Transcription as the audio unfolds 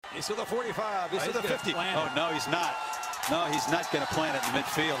He's to the 45. He's to the 50. Oh, no, he's not. No, he's not going to plant it in the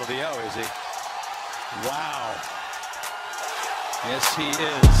midfield of the O, is he? Wow. Yes, he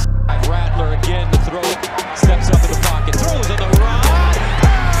is. Rattler again to throw. Steps up in the pocket. Throws on the run.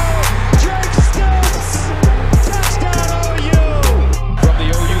 Oh! Drake Stoops! Touchdown OU! From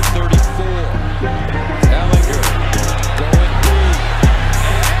the OU 34. Ellinger going through.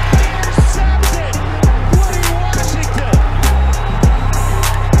 And intercepted! Woody Washington!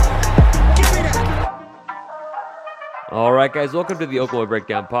 Give me that! All right, guys, welcome to the Oklahoma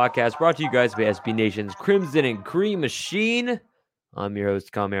Breakdown Podcast, brought to you guys by SB Nation's Crimson and Cream Machine. I'm your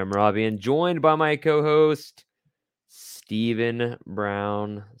host, Kamar Merabian, joined by my co-host, Stephen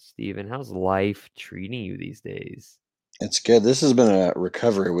Brown. Stephen, how's life treating you these days? It's good. This has been a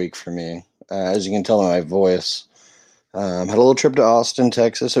recovery week for me. As you can tell by my voice, had a little trip to Austin,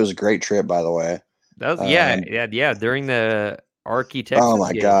 Texas. It was a great trip, by the way. That was, yeah. During the Arky Texas Oh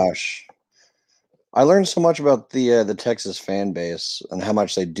my game. gosh, I learned so much about the Texas fan base and how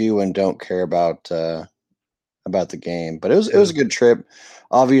much they do and don't care about the game. But it was a good trip.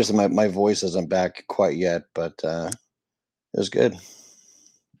 Obviously, my voice isn't back quite yet, but it was good.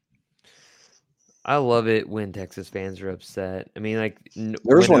 I love it when Texas fans are upset. I mean, like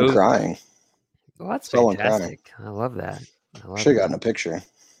There was one crying. Well, that's Someone fantastic. I love that. Should have gotten a picture.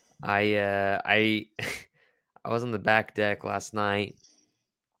 I was on the back deck last night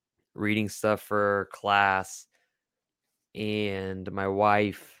reading stuff for class, and my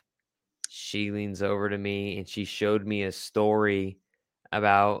wife, she leans over to me and she showed me a story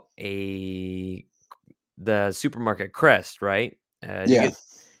about the supermarket Crest, right? Yeah.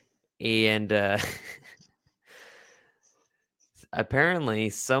 Apparently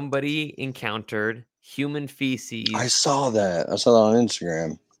somebody encountered human feces. I saw that. I saw that on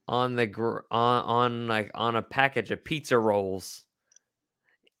Instagram. on a package of pizza rolls.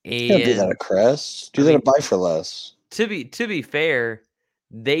 You don't do that at Crest. Do that at Buy for Less. To be fair,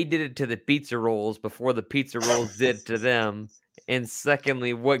 they did it to the pizza rolls before the pizza rolls did to them. And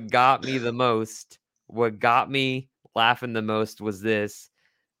secondly, what got me laughing the most was this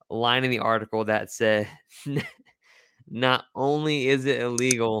line in the article that said, not only is it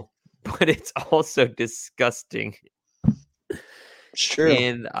illegal, but it's also disgusting. It's true.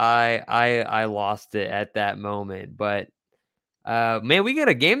 And I lost it at that moment. But man, we got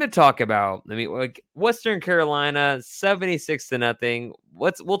a game to talk about. I mean, like Western Carolina, 76-0.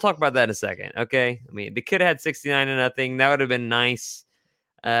 We'll talk about that in a second. Okay. I mean, the kid had 69-0. That would have been nice.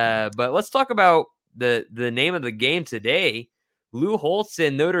 But let's talk about the name of the game today. Lou Holtz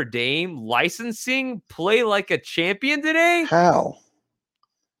and Notre Dame licensing play like a champion today. How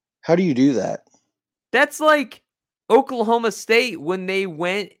do you do that? That's like Oklahoma State when they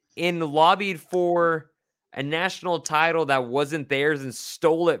went and lobbied for a national title that wasn't theirs and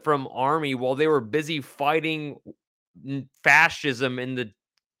stole it from Army while they were busy fighting fascism in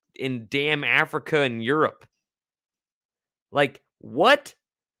damn Africa and Europe. Like, what?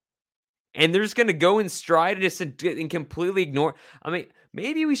 And they're just going to go in stride and completely ignore. I mean,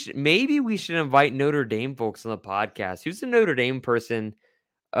 maybe we should invite Notre Dame folks on the podcast. Who's a Notre Dame person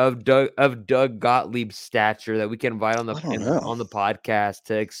of Doug Gottlieb's stature that we can invite on the podcast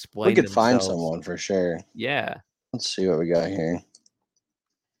to explain? We could find someone for sure. Yeah. Let's see what we got here.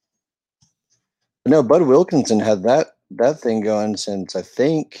 No, Bud Wilkinson had that thing going since I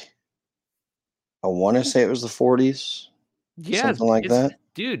want to say it was the 40s. Yeah, something like that.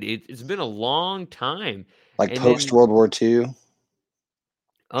 Dude, it's been a long time. Like post World War II.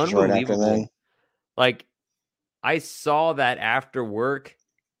 Unbelievable. Right after then. Like, I saw that after work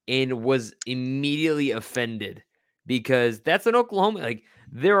and was immediately offended because that's an Oklahoma. Like,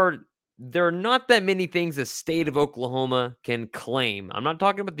 there are not that many things the state of Oklahoma can claim. I'm not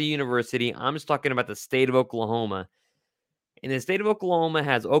talking about the university. I'm just talking about the state of Oklahoma. And the state of Oklahoma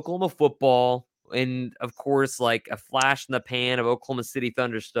has Oklahoma football and, of course, like a flash in the pan of Oklahoma City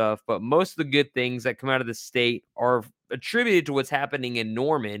Thunder stuff. But most of the good things that come out of the state are attributed to what's happening in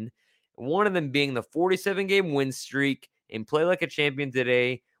Norman. One of them being the 47-game win streak and play like a champion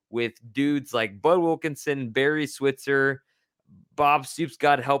today with dudes like Bud Wilkinson, Barry Switzer, Bob Stoops,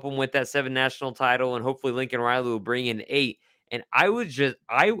 God help him with that 7 national title, and hopefully Lincoln Riley will bring in 8. And I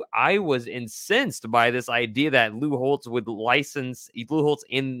was incensed by this idea that Lou Holtz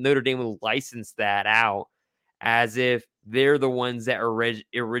and Notre Dame would license that out as if they're the ones that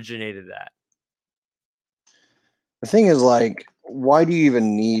originated that. The thing is, like, why do you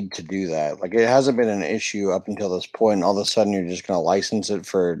even need to do that? Like, it hasn't been an issue up until this point, and all of a sudden you're just going to license it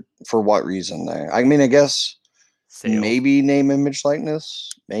for what reason there? I mean, I guess maybe name, image,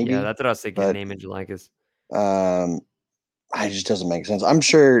 likeness. Maybe. Yeah, that's what I was thinking, name, image, likeness. it just doesn't make sense. I'm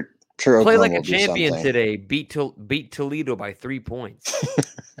sure Play Oklahoma like a will do champion something. today. Beat Toledo by 3 points.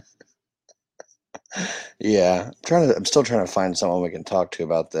 Yeah, I'm still trying to find someone we can talk to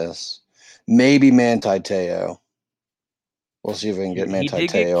about this. Maybe Manti Te'o. We'll see if we can get Manti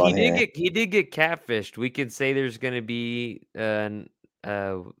Te'o on here. He did get catfished. We could say there's going to be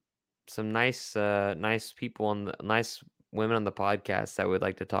some nice people nice women on the podcast that would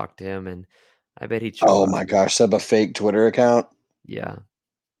like to talk to him, and I bet he'd show Oh up. my gosh, set up a fake Twitter account. Yeah,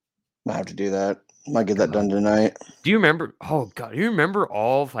 Might have to do that. Might get that done tonight. Do you remember? Oh God, do you remember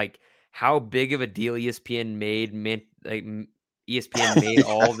all of like how big of a deal ESPN made? ESPN made Yeah.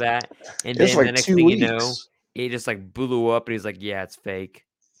 all of that, and Just then like the next 2 thing weeks. you know, it just like blew up, and he's like, "Yeah, it's fake.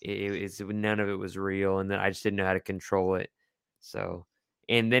 None of it was real," and then I just didn't know how to control it. So,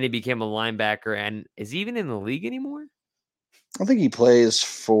 and then he became a linebacker, and is he even in the league anymore? I think he plays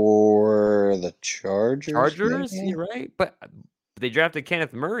for the Chargers. Chargers, maybe? you're right, but they drafted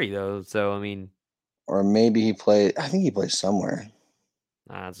Kenneth Murray though, so I mean, or maybe he played. I think he plays somewhere.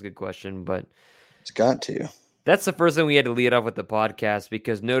 that's a good question, but He's got to. That's the first thing we had to lead off with the podcast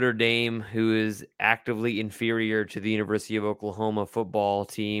because Notre Dame, who is actively inferior to the University of Oklahoma football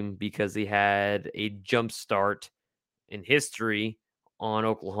team because they had a jump start in history on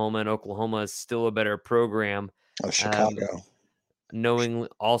Oklahoma, and Oklahoma is still a better program. Oh, Chicago. Knowingly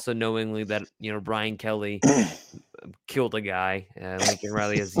that, Brian Kelly killed a guy. Lincoln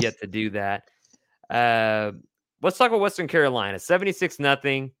Riley has yet to do that. Let's talk about Western Carolina.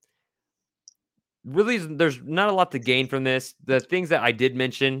 76-0. Really, there's not a lot to gain from this. The things that I did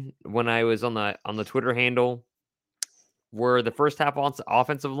mention when I was on the Twitter handle were the first half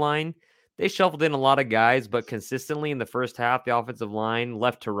offensive line. They shuffled in a lot of guys, but consistently in the first half, the offensive line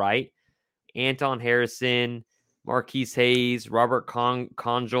left to right. Anton Harrison, Marquise Hayes, Robert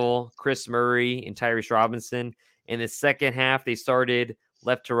Conjol, Chris Murray, and Tyrese Robinson. In the second half, they started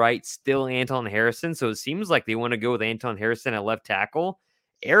left to right, still Anton Harrison. So it seems like they want to go with Anton Harrison at left tackle.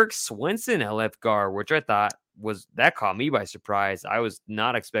 Eric Swenson at left guard, which I thought that caught me by surprise. I was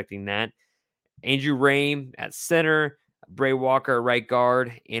not expecting that. Andrew Rame at center, Bray Walker at right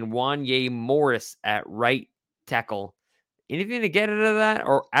guard, and Wanye Morris at right tackle. Anything to get out of that,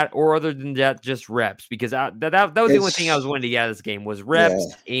 or other than that, just reps? Because that was the only thing I was wanting to get out of this game was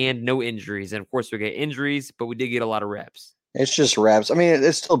reps and no injuries. And of course, we get injuries, but we did get a lot of reps. It's just reps. I mean,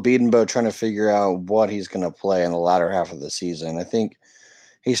 it's still Bedenbaugh trying to figure out what he's going to play in the latter half of the season. I think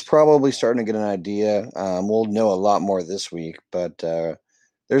he's probably starting to get an idea. We'll know a lot more this week, but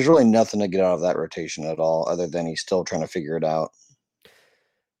there's really nothing to get out of that rotation at all, other than he's still trying to figure it out.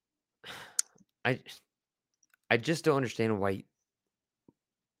 I just don't understand why.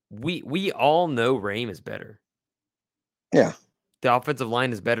 We all know Rame is better. Yeah, the offensive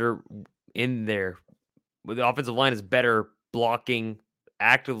line is better in there. The offensive line is better blocking,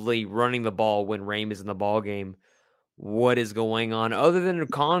 actively running the ball when Rame is in the ball game. What is going on? Other than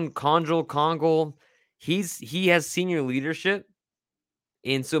Conjol, he has senior leadership,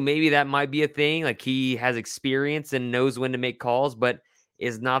 and so maybe that might be a thing. Like he has experience and knows when to make calls, but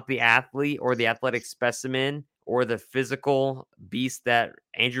is not the athlete or the athletic specimen or the physical beast that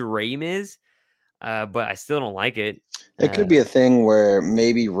Andrew Rame is. But I still don't like it. It could be a thing where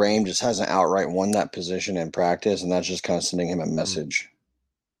maybe Rame just hasn't outright won that position in practice, and that's just kind of sending him a message.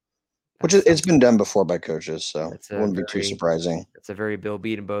 Which it's been done before by coaches, so it wouldn't be too surprising. It's a very Bill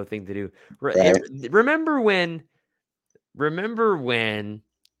Bedenbaugh thing to do. Right. Remember when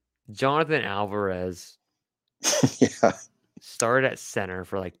Jonathan Alvarez started at center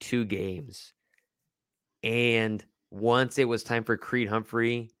for like 2 games, and once it was time for Creed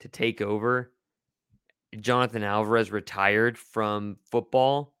Humphrey to take over, Jonathan Alvarez retired from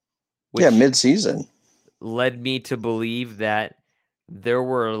football. Which mid-season led me to believe that there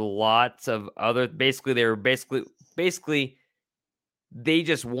were lots of other. Basically, they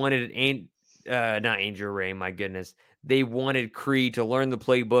just wanted not Andrew Ray. My goodness, they wanted Creed to learn the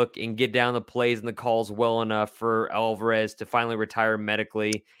playbook and get down the plays and the calls well enough for Alvarez to finally retire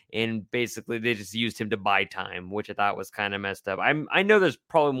medically. And basically, they just used him to buy time, which I thought was kind of messed up. I know there's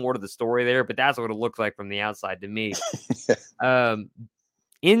probably more to the story there, but that's what it looked like from the outside to me.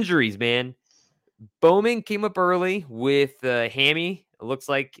 Injuries, man. Bowman came up early with hammy. It looks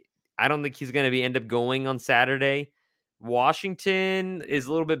like I don't think he's going to end up going on Saturday. Washington is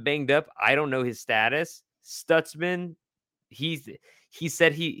a little bit banged up. I don't know his status. Stutzman, he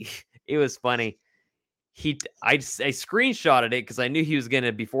said it was funny. I screenshotted it because I knew he was going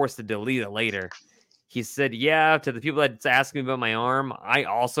to be forced to delete it later. He said, yeah, to the people that's asking me about my arm, I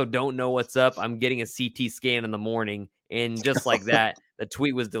also don't know what's up. I'm getting a CT scan in the morning. And just like that, the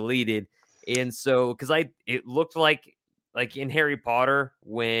tweet was deleted. And so, because it looked like like in Harry Potter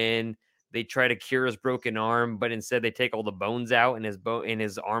when they try to cure his broken arm, but instead they take all the bones out and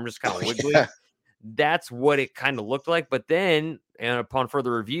his arm just kind of wiggly. Yeah. That's what it kind of looked like. But then, and upon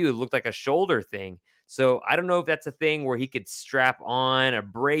further review, it looked like a shoulder thing. So I don't know if that's a thing where he could strap on a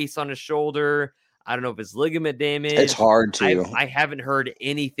brace on his shoulder. I don't know if it's ligament damage. It's hard to. I haven't heard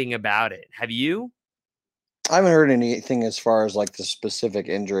anything about it. Have you? I haven't heard anything as far as like the specific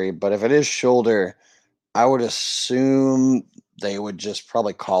injury, but if it is shoulder, I would assume they would just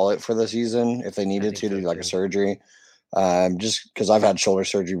probably call it for the season if they needed to so do like a too. surgery. Just because I've had shoulder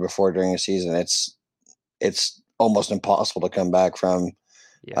surgery before during a season, it's almost impossible to come back from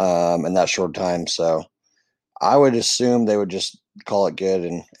in that short time. So I would assume they would just call it good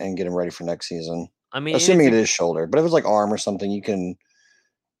and get him ready for next season. I mean, Assuming it is shoulder, but if it's like arm or something,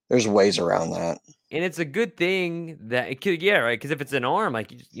 there's ways around that. And it's a good thing that it could, right? Because if it's an arm,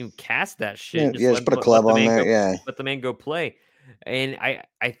 like you cast that shit. Just put a club on there. Let the man go play. And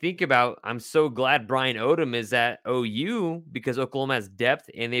I think about, I'm so glad Brian Odom is at OU because Oklahoma has depth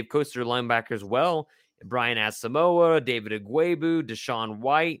and they've coached their linebackers well. Brian Asamoah, David Agwebu, Deshaun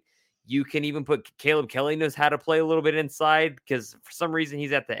White. You can even put Caleb Kelly knows how to play a little bit inside because for some reason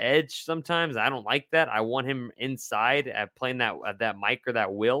he's at the edge sometimes. I don't like that. I want him inside at playing that Mike or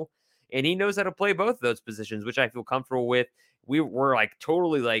that Will. And he knows how to play both of those positions, which I feel comfortable with. We were like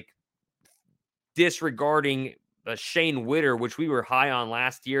totally like disregarding Shane Witter, which we were high on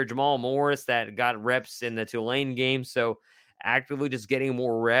last year. Jamal Morris that got reps in the Tulane game. So actively just getting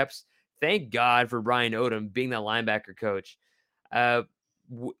more reps. Thank God for Brian Odom being that linebacker coach.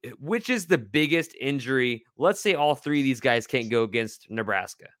 Which is the biggest injury? Let's say all three of these guys can't go against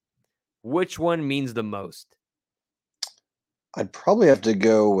Nebraska. Which one means the most? I'd probably have to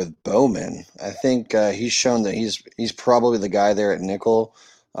go with Bowman. I think he's shown that he's probably the guy there at nickel.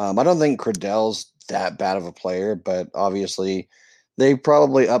 I don't think Credell's that bad of a player, but obviously they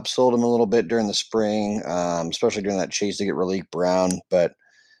probably upsold him a little bit during the spring, especially during that chase to get Raleek Brown. But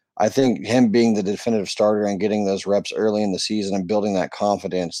I think him being the definitive starter and getting those reps early in the season and building that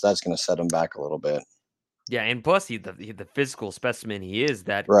confidence, that's going to set him back a little bit. Yeah, and plus the physical specimen he is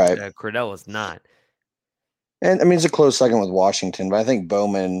that right. Credell is not. And I mean, it's a close second with Washington, but I think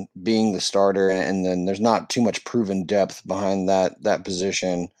Bowman being the starter and then there's not too much proven depth behind that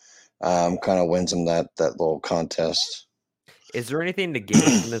position kind of wins him that little contest. Is there anything to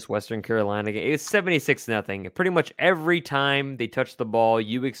gain from this Western Carolina game? It's 76-0. Pretty much every time they touch the ball,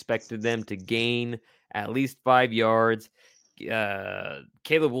 you expected them to gain at least 5 yards.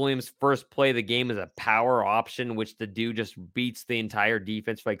 Caleb Williams' first play of the game is a power option, which the dude just beats the entire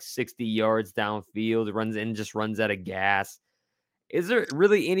defense for like 60 yards downfield. Runs out of gas. Is there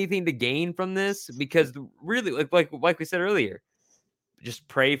really anything to gain from this? Because really, like we said earlier, just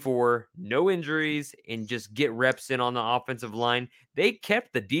pray for no injuries and just get reps in on the offensive line. They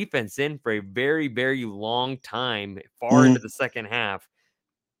kept the defense in for a very, very long time, far into the second half.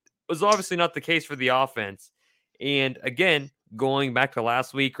 It was obviously not the case for the offense. And again, going back to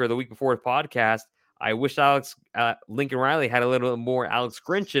last week or the week before the podcast, I wish Lincoln Riley had a little bit more Alex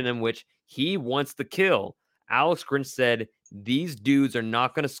Grinch in him, which he wants to kill. Alex Grinch said, these dudes are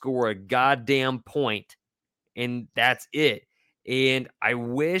not going to score a goddamn point, and that's it. And I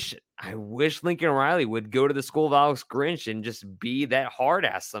wish Lincoln Riley would go to the school of Alex Grinch and just be that hard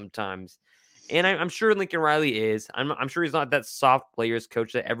ass sometimes. And I'm sure Lincoln Riley is. I'm sure he's not that soft players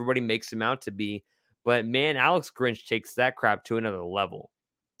coach that everybody makes him out to be. But man, Alex Grinch takes that crap to another level.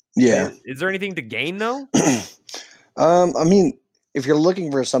 Yeah. Is there anything to gain though? I mean, if you're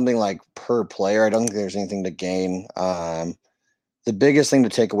looking for something like per player, I don't think there's anything to gain. The biggest thing to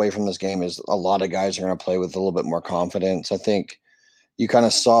take away from this game is a lot of guys are going to play with a little bit more confidence. I think you kind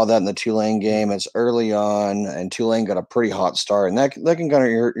of saw that in the Tulane game. It's early on, and Tulane got a pretty hot start, and that can kind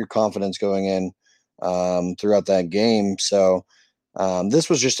of hurt your confidence going in throughout that game. So this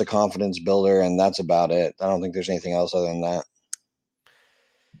was just a confidence builder, and that's about it. I don't think there's anything else other than that.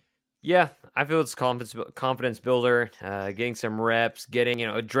 Yeah, I feel it's confidence builder, getting some reps, getting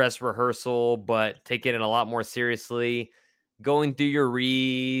a dress rehearsal, but taking it a lot more seriously. Going through your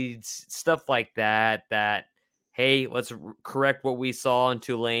reads, stuff like that, hey, let's correct what we saw in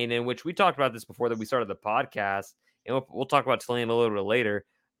Tulane, in which we talked about this before that we started the podcast, and we'll talk about Tulane a little bit later.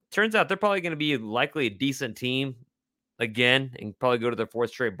 Turns out they're probably going to be likely a decent team again and probably go to their fourth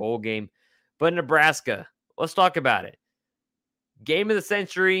straight bowl game. But Nebraska, let's talk about it. Game of the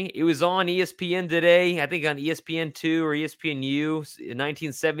century. It was on ESPN today. I think on ESPN2 or ESPNU in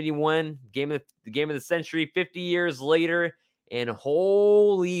 1971. The game of the century, 50 years later. And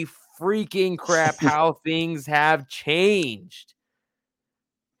holy freaking crap, how things have changed.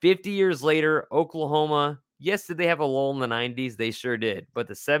 50 years later, Oklahoma Yes, did they have a lull in the 90s? They sure did. But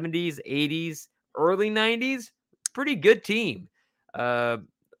the 70s, 80s, early 90s, pretty good team.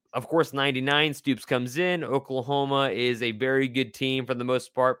 Of course, 99, Stoops comes in. Oklahoma is a very good team for the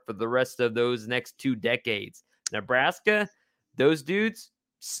most part for the rest of those next 2 decades. Nebraska, those dudes,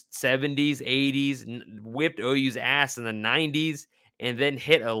 70s, 80s, whipped OU's ass in the 90s, and then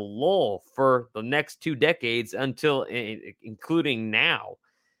hit a lull for the next 2 decades until including now.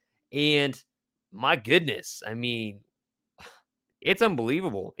 And my goodness, I mean, it's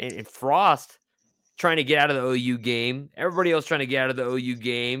unbelievable. And Frost trying to get out of the OU game, everybody else trying to get out of the OU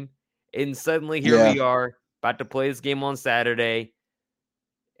game, and suddenly here we are about to play this game on Saturday.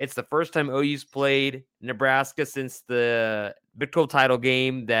 It's the first time OU's played Nebraska since the Big 12 title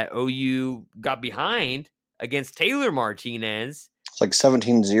game that OU got behind against Taylor Martinez. It's like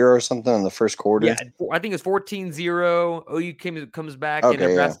 17-0 or something in the first quarter. Yeah, I think it's 14-0. OU comes back, and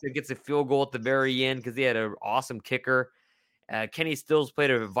Nebraska gets a field goal at the very end because he had an awesome kicker. Kenny Stills played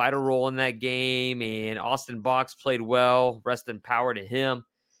a vital role in that game, and Austin Box played well. Rest in power to him.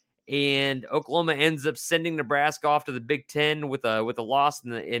 And Oklahoma ends up sending Nebraska off to the Big Ten with a loss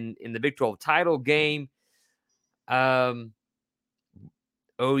in the Big 12 title game. OU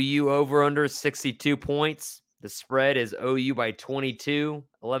over under 62 points. The spread is OU by 22.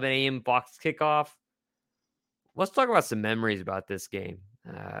 11 a.m. Fox kickoff. Let's talk about some memories about this game.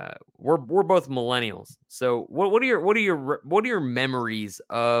 We're both millennials, so what are your memories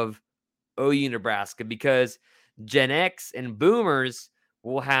of OU Nebraska? Because Gen X and Boomers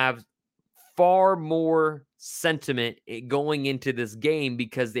will have far more sentiment going into this game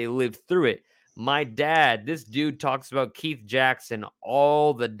because they lived through it. My dad, this dude talks about Keith Jackson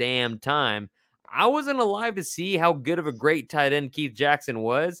all the damn time. I wasn't alive to see how good of a great tight end Keith Jackson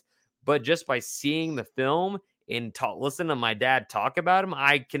was, but just by seeing the film and listen to my dad talk about him,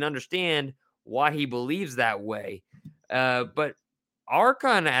 I can understand why he believes that way. But our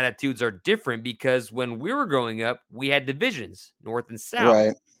kind of attitudes are different because when we were growing up, we had divisions, North and South.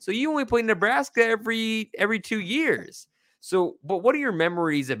 Right. So you only play Nebraska every 2 years. So, but what are your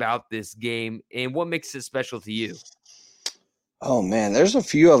memories about this game and what makes it special to you? Oh man, there's a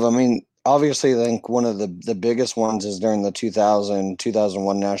few of them. I mean, obviously, I think one of the biggest ones is during the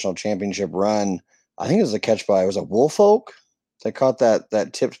 2000-2001 national championship run. I think it was a catch by, was it Woolfolk? They caught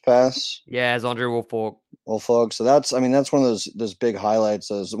that tipped pass. Yeah, it's Andre Woolfolk. Woolfolk. So that's one of those big highlights,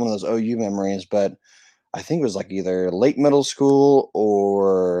 one of those OU memories. But I think it was like either late middle school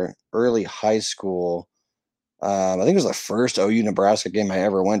or early high school. I think it was the first OU Nebraska game I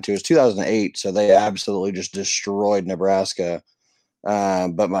ever went to. It was 2008, so they absolutely just destroyed Nebraska.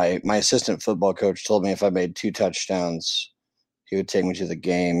 But my assistant football coach told me if I made 2 touchdowns, he would take me to the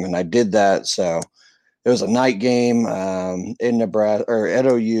game, and I did that. So it was a night game in Nebraska or at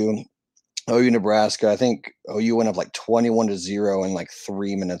OU Nebraska. I think OU went up like 21-0 in like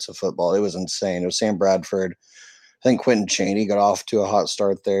 3 minutes of football. It was insane. It was Sam Bradford. I think Quentin Chaney got off to a hot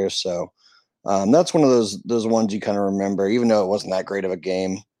start there. So that's one of those ones you kind of remember, even though it wasn't that great of a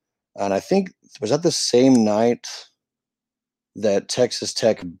game. And I think, was that the same night that Texas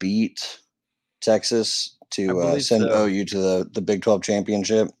Tech beat Texas to send OU to the Big 12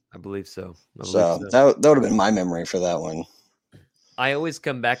 championship? I believe so. That would have been my memory for that one. I always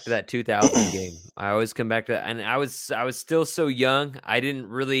come back to that 2000 game. I always come back to that. And I was still so young. I didn't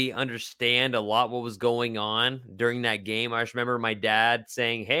really understand a lot what was going on during that game. I just remember my dad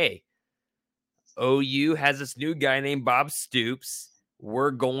saying, hey, OU has this new guy named Bob Stoops.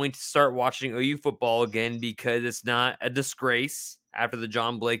 We're going to start watching OU football again because it's not a disgrace after the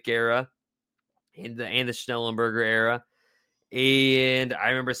John Blake era and the Schnellenberger era. And I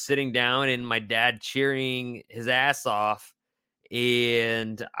remember sitting down and my dad cheering his ass off.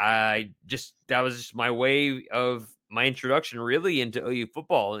 And that was just my way of my introduction really into OU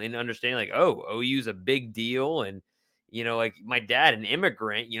football and understanding like, oh, OU is a big deal. And, you know, like my dad, an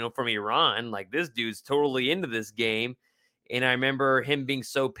immigrant, you know, from Iran, like this dude's totally into this game. And I remember him being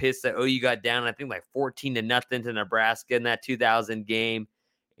so pissed that OU got down, I think like 14-0 to Nebraska in that 2000 game.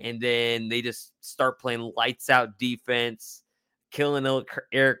 And then they just start playing lights out defense, killing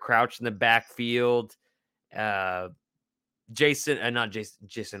Eric Crouch in the backfield. Jason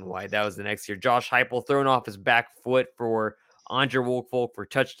White, that was the next year. Josh Heupel throwing off his back foot for Andre Woolfolk for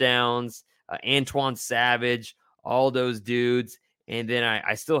touchdowns. Antoine Savage, all those dudes. And then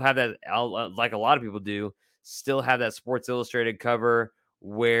I still have that, like a lot of people do, still have that Sports Illustrated cover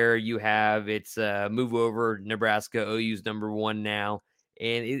where you have it's move over Nebraska, OU's number 1 now.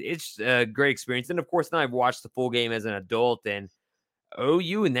 And it's a great experience. And of course, now I've watched the full game as an adult, and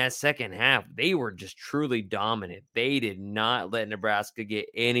OU in that second half, they were just truly dominant. They did not let Nebraska get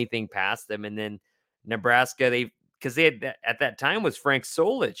anything past them. And then Nebraska, because they had at that time was Frank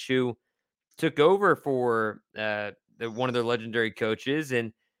Solich, who took over for one of their legendary coaches,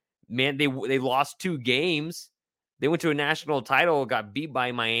 and man, they lost 2 games. They went to a national title, got beat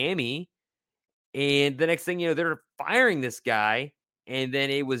by Miami, and the next thing you know, they're firing this guy, and then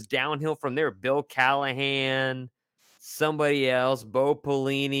it was downhill from there. Bill Callahan, somebody else, Bo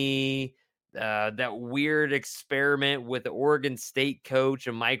Pelini, that weird experiment with the Oregon State coach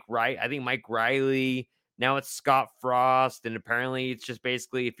and Mike Riley. Now it's Scott Frost, and apparently it's just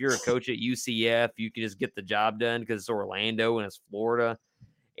basically if you're a coach at UCF, you can just get the job done because it's Orlando and it's Florida.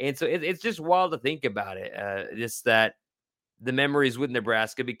 And so it's just wild to think about it. Just that the memories with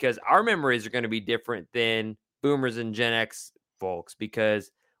Nebraska, because our memories are going to be different than Boomers and Gen X folks, because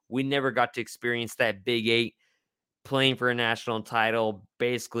we never got to experience that Big 8 playing for a national title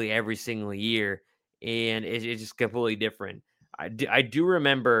basically every single year. And it's just completely different. I do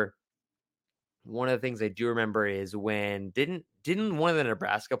remember, one of the things I do remember is when didn't one of the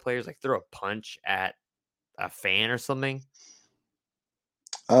Nebraska players like throw a punch at a fan or something?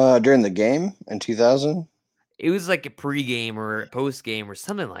 During the game in 2000? It was like a pregame or a postgame or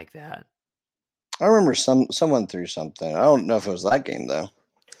something like that. I remember someone threw something. I don't know if it was that game, though.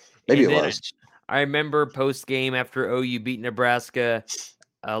 Maybe it was. I remember postgame after OU beat Nebraska,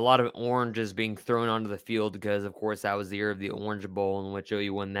 a lot of oranges being thrown onto the field because, of course, that was the year of the Orange Bowl in which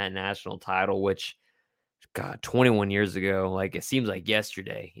OU won that national title, which, God, 21 years ago. Like, it seems like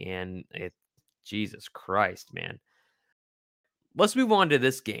yesterday. And Jesus Christ, man. Let's move on to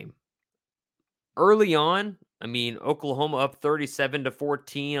this game. Early on, I mean, Oklahoma up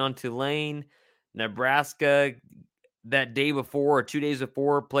 37-14 on Tulane. Nebraska that day before or 2 days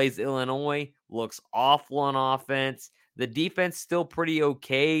before plays Illinois, looks awful on offense. The defense still pretty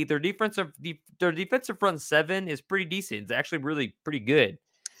okay. Their defensive front seven is pretty decent. It's actually really pretty good.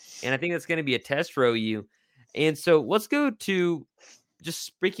 And I think that's going to be a test for OU. And so let's go to just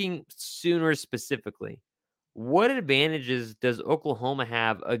speaking Sooners specifically. What advantages does Oklahoma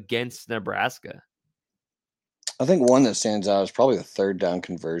have against Nebraska? I think one that stands out is probably the third down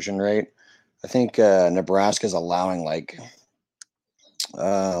conversion rate. I think Nebraska is allowing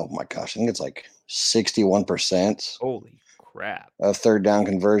oh my gosh, I think it's like 61%. Holy crap. Of third down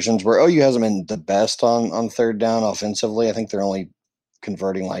conversions, where OU hasn't been the best on third down offensively. I think they're only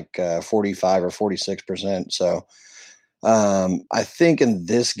converting like 45 or 46%. So I think in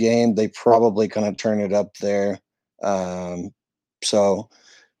this game, they probably kind of turn it up there. So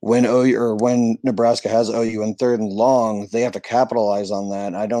when Nebraska has OU in third and long, they have to capitalize on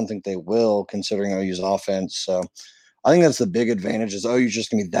that. I don't think they will, considering OU's offense. So I think that's the big advantage, is OU's just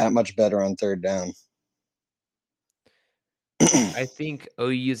going to be that much better on third down. I think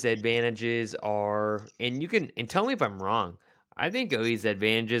OU's advantages are, and tell me if I'm wrong, I think OU's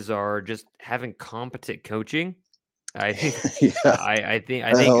advantages are just having competent coaching. I think, yeah, I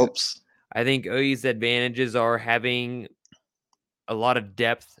think OU's advantages are having a lot of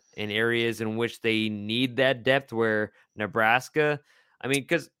depth in areas in which they need that depth, where Nebraska, I mean,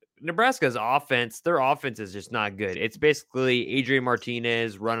 because Nebraska's offense, their offense is just not good. It's basically Adrian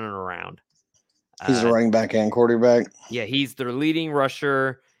Martinez running around. He's a running back and quarterback. Yeah, he's their leading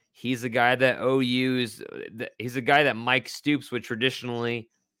rusher. He's a guy that he's a guy that Mike Stoops would traditionally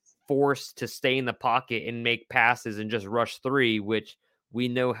force to stay in the pocket and make passes and just rush three, which we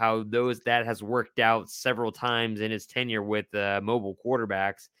know how that has worked out several times in his tenure with mobile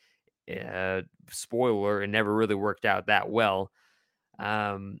quarterbacks. Spoiler, it never really worked out that well.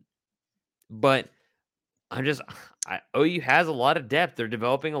 But OU has a lot of depth. They're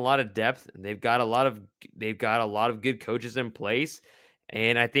developing a lot of depth. And they've got a lot of good coaches in place.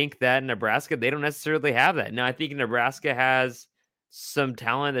 And I think that Nebraska, they don't necessarily have that. Now, I think Nebraska has some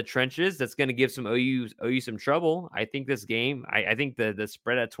talent in the trenches that's going to give some OU some trouble. I think this game, I think the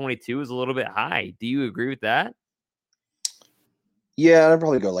spread at 22 is a little bit high. Do you agree with that? Yeah, I'd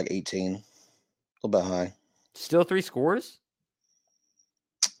probably go like 18. A little bit high. Still 3 scores?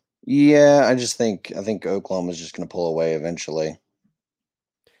 Yeah, I think Oklahoma's just going to pull away eventually.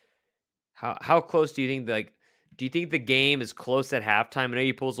 How close do you think, do you think the game is close at halftime and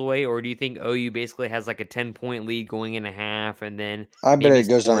OU pulls away, or do you think OU basically has like a 10-point lead going in a half and then I bet it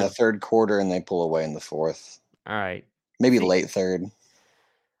goes down the third quarter and they pull away in the fourth? All right. Maybe late third.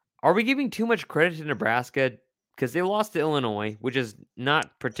 Are we giving too much credit to Nebraska? Because they lost to Illinois, which is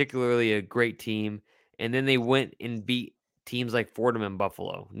not particularly a great team, and then they went and beat teams like Fordham and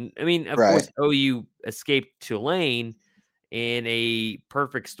Buffalo. I mean, of course, OU escaped Tulane in a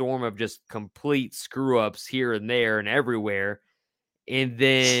perfect storm of just complete screw-ups here and there and everywhere. And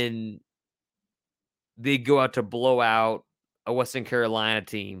then they go out to blow out a Western Carolina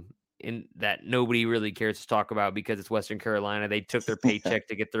team in that nobody really cares to talk about because it's Western Carolina. They took their paycheck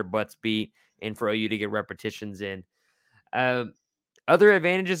to get their butts beat and for OU to get repetitions in. Other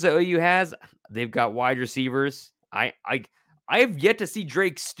advantages that OU has, they've got wide receivers. I've yet to see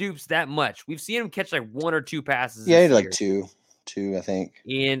Drake Stoops that much. We've seen him catch like 1 or 2 passes. Yeah, he this had year. like two, I think.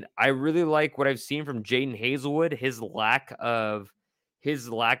 And I really like what I've seen from Jaden Hazelwood. His lack of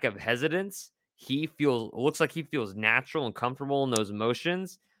hesitance. Looks like he feels natural and comfortable in those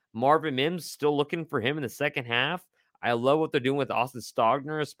motions. Marvin Mims still looking for him in the second half. I love what they're doing with Austin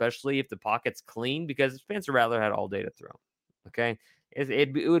Stogner, especially if the pocket's clean, because Spencer Rattler had all day to throw. Okay,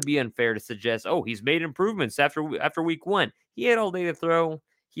 it would be unfair to suggest, oh, he's made improvements after week 1. He had all day to throw.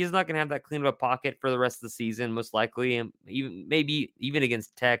 He's not going to have that clean of a pocket for the rest of the season, most likely, and even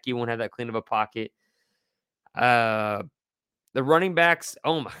against Tech, he won't have that clean of a pocket. The running backs,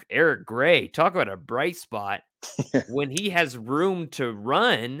 Eric Gray, talk about a bright spot. When he has room to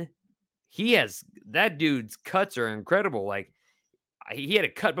run, that dude's cuts are incredible. Like he had a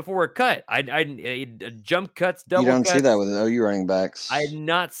cut before a cut. Jump cuts, double. You don't cuts. see that with OU running backs. I had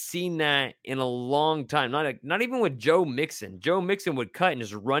not seen that in a long time. Not even with Joe Mixon. Joe Mixon would cut and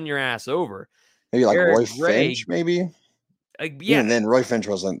just run your ass over. Maybe like Eric Roy Gray, Finch, maybe. Yeah. Even then, Roy Finch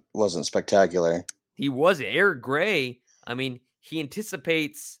wasn't spectacular. He wasn't. Eric Gray, I mean, he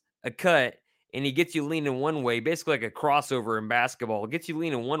anticipates a cut and he gets you leaning one way, basically like a crossover in basketball. Gets you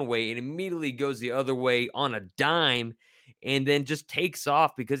leaning one way and immediately goes the other way on a dime, and then just takes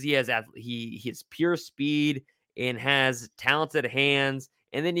off because he has pure speed and has talented hands.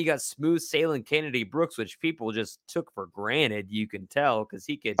 And then you got smooth sailing Kennedy Brooks, which people just took for granted. You can tell because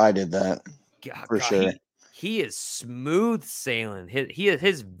he could. I did that for sure. He is smooth sailing.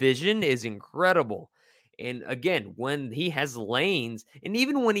 His vision is incredible. And again, when he has lanes, and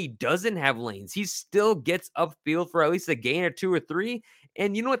even when he doesn't have lanes, he still gets upfield for at least a gain of 2 or 3.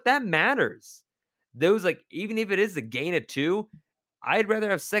 And you know what? That matters. Those, like, even if it is a gain of 2, I'd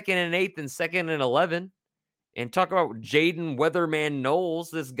rather have 2nd and 8 than 2nd and 11. And talk about Jaden Weatherman Knowles.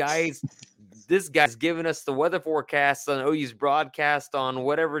 This guy's giving us the weather forecasts on OU's broadcast on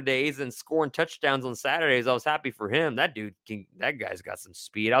whatever days and scoring touchdowns on Saturdays. I was happy for him. That guy's got some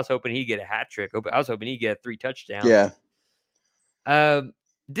speed. I was hoping he'd get a hat trick. I was hoping he'd get 3 touchdowns. Yeah.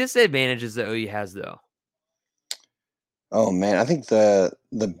 Disadvantages that OU has, though. Oh man, I think the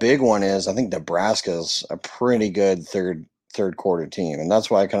big one is I think Nebraska's a pretty good third quarter team, and that's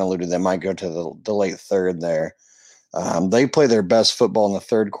why I kind of alluded they might go to the late third there. They play their best football in the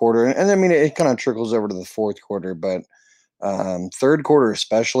third quarter, and I mean it kind of trickles over to the fourth quarter, but third quarter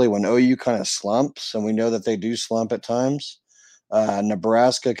especially when OU kind of slumps, and we know that they do slump at times.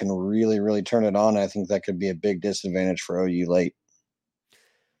 Nebraska can really, really turn it on. I think that could be a big disadvantage for OU late.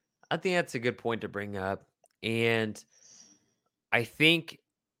 I think that's a good point to bring up, and I think,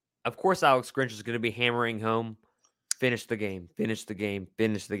 of course, Alex Grinch is going to be hammering home. Finish the game.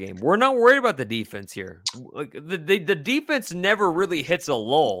 We're not worried about the defense here. Like the defense never really hits a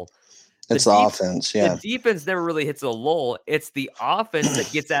lull. It's the offense, yeah. The defense never really hits a lull. It's the offense that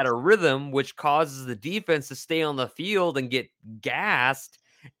gets out of rhythm, which causes the defense to stay on the field and get gassed.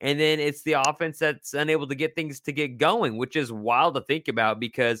 And then it's the offense that's unable to get things to get going, which is wild to think about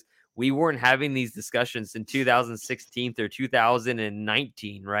because we weren't having these discussions in 2016 or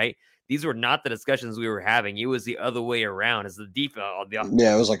 2019, right? These were not the discussions we were having. It was the other way around. As the defense,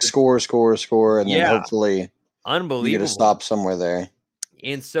 it was like score, and then hopefully, unbelievable, you get to stop somewhere there.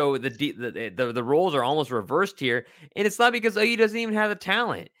 And so the roles are almost reversed here, and it's not because OU doesn't even have the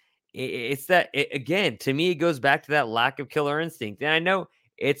talent. It's that again, to me, it goes back to that lack of killer instinct. And I know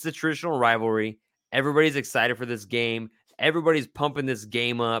it's a traditional rivalry. Everybody's excited for this game. Everybody's pumping this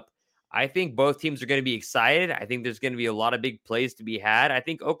game up. I think both teams are going to be excited. I think there's going to be a lot of big plays to be had. I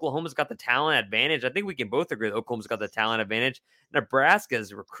think Oklahoma's got the talent advantage. I think we can both agree that Oklahoma's got the talent advantage.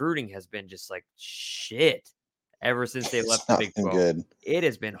 Nebraska's recruiting has been just like shit ever since they left the Big 12. Good. It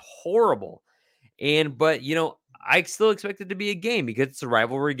has been horrible. But I still expect it to be a game because it's a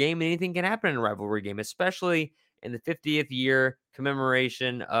rivalry game and anything can happen in a rivalry game, especially in the 50th year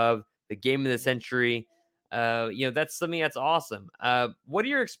commemoration of the game of the century. That's something that's awesome. What are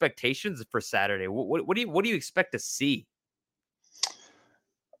your expectations for Saturday? What do you expect to see?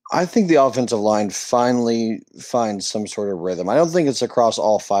 I think the offensive line finally finds some sort of rhythm. I don't think it's across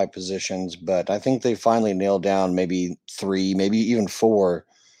all 5 positions, but I think they finally nailed down maybe 3, maybe even 4.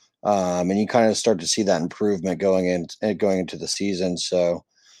 And you kind of start to see that improvement going into the season. So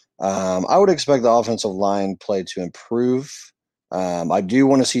I would expect the offensive line play to improve. I do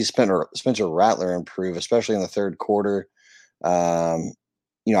want to see Spencer Rattler improve, especially in the third quarter. I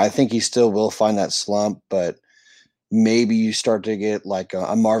think he still will find that slump, but maybe you start to get like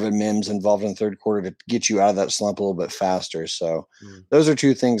a Marvin Mims involved in the third quarter to get you out of that slump a little bit faster. So those are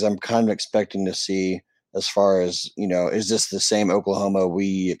two things I'm kind of expecting to see as far as, is this the same Oklahoma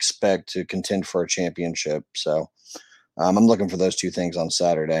we expect to contend for a championship? So I'm looking for those two things on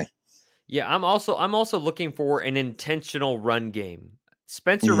Saturday. Yeah, I'm also looking for an intentional run game.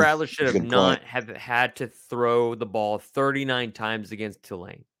 Spencer Rattler should have not have had to throw the ball 39 times against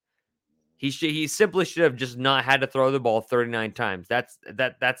Tulane. He simply should have just not had to throw the ball 39 times.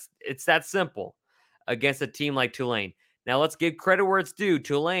 It's that simple against a team like Tulane. Now let's give credit where it's due.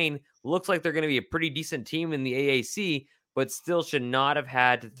 Tulane looks like they're going to be a pretty decent team in the AAC, but still should not have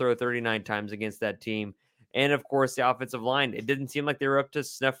had to throw 39 times against that team. And of course, the offensive line, it didn't seem like they were up to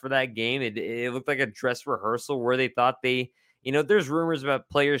snuff for that game. It looked like a dress rehearsal where they thought there's rumors about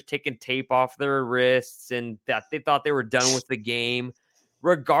players taking tape off their wrists and that they thought they were done with the game.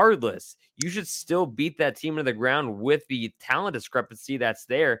 Regardless, you should still beat that team to the ground with the talent discrepancy that's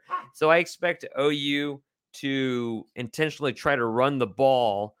there. So I expect OU to intentionally try to run the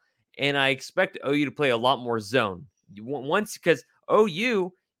ball, and I expect OU to play a lot more zone. Because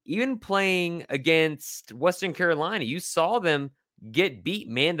OU, even playing against Western Carolina, you saw them get beat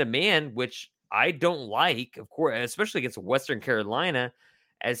man-to-man, which I don't like, of course, especially against Western Carolina.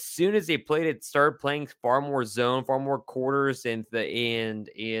 As soon as they started playing far more zone, far more quarters and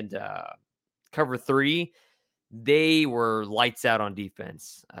cover 3, they were lights out on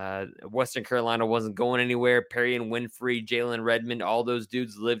defense. Western Carolina wasn't going anywhere. Perrion Winfrey, Jalen Redmond, all those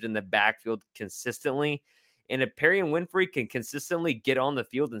dudes lived in the backfield consistently. And if Perrion Winfrey can consistently get on the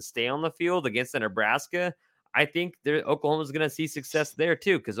field and stay on the field against Nebraska, I think Oklahoma's going to see success there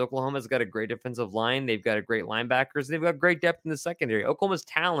too, because Oklahoma's got a great defensive line. They've got a great linebackers. They've got great depth in the secondary. Oklahoma's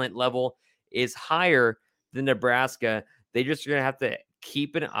talent level is higher than Nebraska. They just are going to have to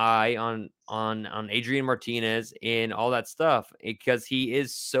keep an eye on Adrian Martinez and all that stuff, because he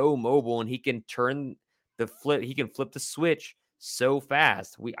is so mobile and he can flip the switch so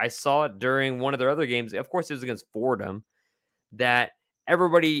fast. I saw it during one of their other games. Of course, it was against Fordham, that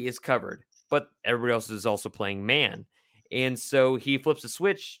everybody is covered, but everybody else is also playing man. And so he flips a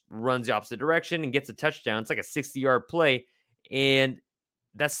switch, runs the opposite direction, and gets a touchdown. It's like a 60-yard play. And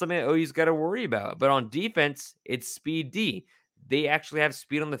that's something that OU's got to worry about. But on defense, it's speed D. They actually have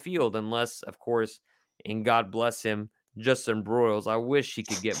speed on the field, unless, of course, and God bless him, Justin Broyles. I wish he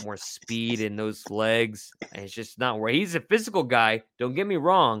could get more speed in those legs. And it's just not where he's a physical guy. Don't get me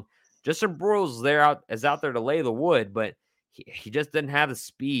wrong. Justin Broyles is out there to lay the wood, but he just doesn't have the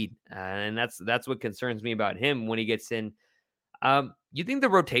speed, and that's what concerns me about him when he gets in. You think the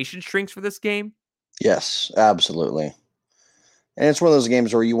rotation shrinks for this game? Yes, absolutely. And it's one of those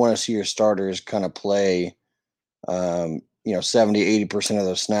games where you want to see your starters kind of play, 70, 80% of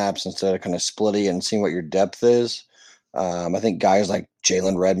those snaps instead of kind of splitting and seeing what your depth is. I think guys like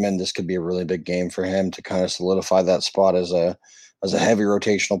Jalen Redmond, this could be a really big game for him to kind of solidify that spot as a heavy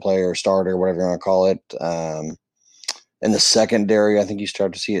rotational player, starter, whatever you want to call it. In the secondary, I think you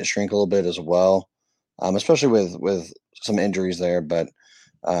start to see it shrink a little bit as well, especially with some injuries there. But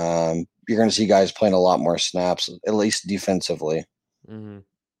you're going to see guys playing a lot more snaps, at least defensively. Mm-hmm.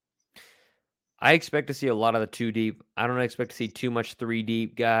 I expect to see a lot of the 2 deep. I don't expect to see too much 3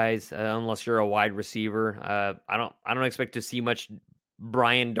 deep guys, unless you're a wide receiver. I don't expect to see much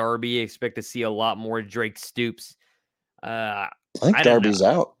Brian Darby. I expect to see a lot more Drake Stoops. I think Darby's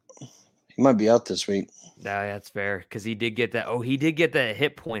out. He might be out this week. That's fair, because he did get that. Oh, he did get that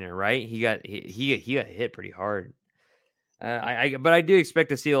hip pointer, right? He got hit pretty hard. But I do expect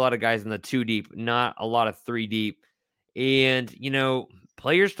to see a lot of guys in the 2 deep, not a lot of 3 deep. And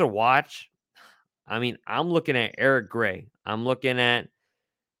players to watch. I mean, I'm looking at Eric Gray. I'm looking at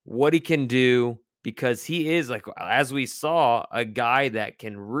what he can do, because he is, like, as we saw, a guy that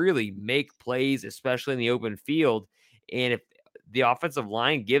can really make plays, especially in the open field. And if the offensive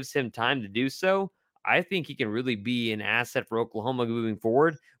line gives him time to do so, I think he can really be an asset for Oklahoma moving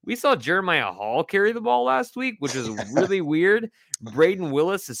forward. We saw Jeremiah Hall carry the ball last week, which is really weird. Braden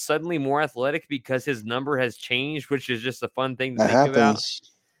Willis is suddenly more athletic because his number has changed, which is just a fun thing to think about.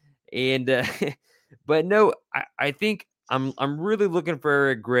 And but no, I think I'm really looking for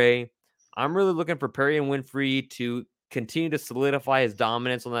Eric Gray. I'm really looking for Perrion Winfrey to continue to solidify his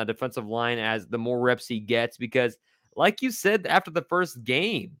dominance on that defensive line as the more reps he gets, because like you said after the first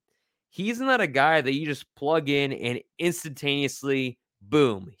game, he's not a guy that you just plug in and instantaneously,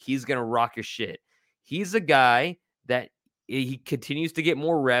 boom, he's going to rock your shit. He's a guy that he continues to get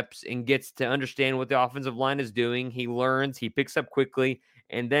more reps and gets to understand what the offensive line is doing. He learns, he picks up quickly,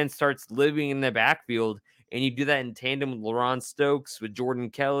 and then starts living in the backfield. And you do that in tandem with LaRon Stokes, with Jordan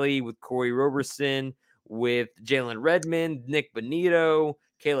Kelly, with Corey Roberson, with Jalen Redmond, Nick Bonito,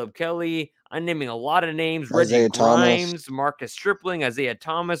 Caleb Kelly. I'm naming a lot of names. Isaiah Reggie Grimes, Thomas. Marcus Stripling, Isaiah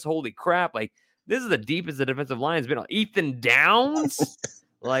Thomas. Holy crap. Like, this is the deepest the defensive line has been. Ethan Downs.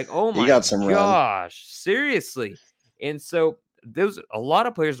 Like, oh He my got some run. gosh. Seriously. And so there's a lot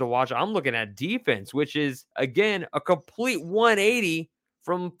of players to watch. I'm looking at defense, which is, again, a complete 180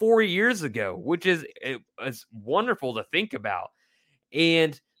 from 4 years ago, which is it's wonderful to think about.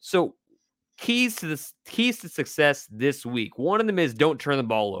 And so keys to success this week. One of them is don't turn the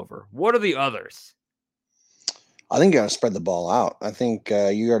ball over. What are the others? I think you got to spread the ball out. I think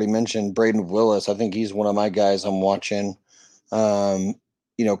you already mentioned Braden Willis. I think he's one of my guys I'm watching.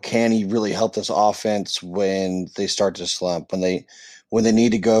 Can he really help this offense when they start to slump, when they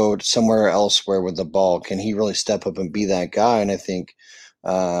need to go somewhere elsewhere with the ball? Can he really step up and be that guy? And I think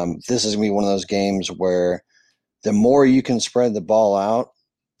this is going to be one of those games where the more you can spread the ball out,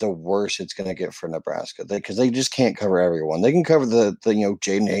 the worse it's going to get for Nebraska, because they just can't cover everyone. They can cover the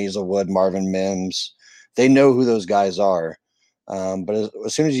Jaden Hazelwood, Marvin Mims. They know who those guys are. But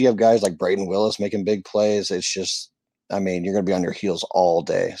as soon as you have guys like Braden Willis making big plays, it's just, you're going to be on your heels all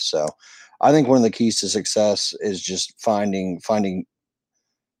day. So I think one of the keys to success is just finding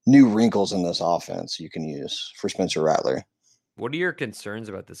new wrinkles in this offense you can use for Spencer Rattler. What are your concerns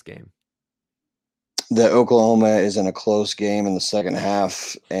about this game? That Oklahoma is in a close game in the second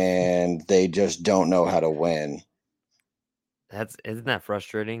half, and they just don't know how to win. Isn't that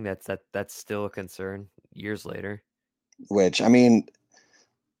frustrating? That's still a concern years later. Which,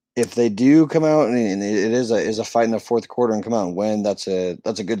 if they do come out and it is a fight in the fourth quarter and come out and win, that's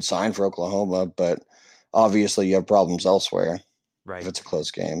a good sign for Oklahoma. But obviously, you have problems elsewhere, right? If it's a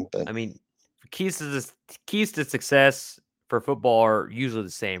close game. But keys to success for football are usually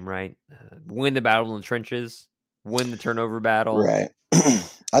the same, right? Win the battle in the trenches, win the turnover battle. Right.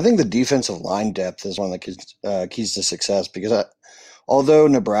 I think the defensive line depth is one of the keys to success, because although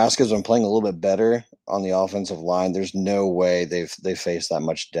Nebraska's been playing a little bit better on the offensive line, there's no way they've faced that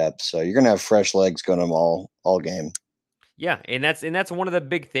much depth. So you're going to have fresh legs going to them all game. Yeah, and that's one of the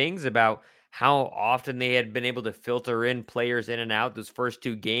big things about how often they had been able to filter in players in and out those first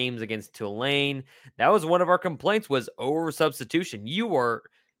two games against Tulane. That was one of our complaints, was over substitution. You are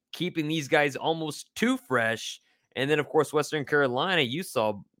keeping these guys almost too fresh. And then, of course, Western Carolina, you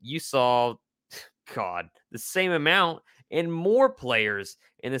saw, God, the same amount and more players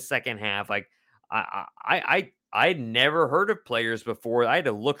in the second half. Like, I'd never heard of players before. I had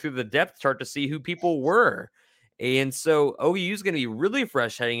to look through the depth chart to see who people were. And so OU is going to be really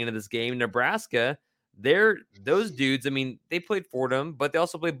fresh heading into this game. Nebraska, those dudes. They played Fordham, but they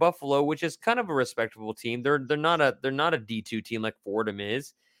also played Buffalo, which is kind of a respectable team. They're not a D2 team like Fordham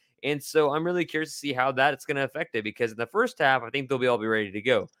is. And so I'm really curious to see how that's going to affect it, because in the first half, I think they'll be all ready to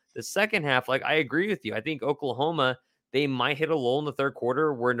go. The second half, like, I agree with you. I think Oklahoma, they might hit a lull in the third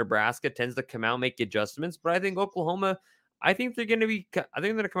quarter where Nebraska tends to come out and make adjustments. But I think Oklahoma, they're going to come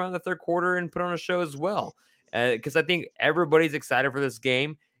out in the third quarter and put on a show as well. Because I think everybody's excited for this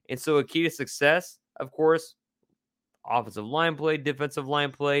game. And so a key to success, of course, offensive line play, defensive line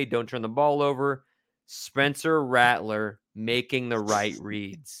play, don't turn the ball over. Spencer Rattler making the right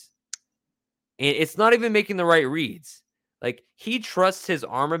reads. And it's not even making the right reads. Like, he trusts his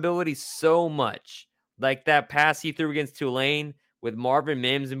arm ability so much. Like that pass he threw against Tulane with Marvin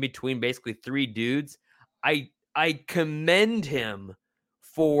Mims in between basically three dudes. I commend him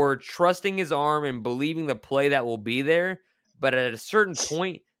for trusting his arm and believing the play that will be there. But at a certain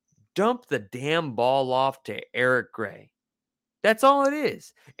point, dump the damn ball off to Eric Gray. That's all it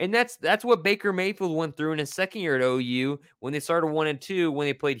is. And that's what Baker Mayfield went through in his second year at OU when they started 1-2, when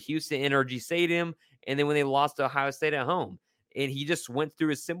they played Houston NRG Stadium, and then when they lost to Ohio State at home. And he just went through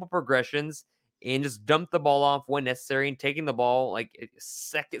his simple progressions and just dumped the ball off when necessary, and taking the ball like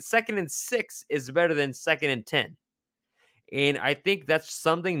second and 6 is better than 2nd and 10. And I think that's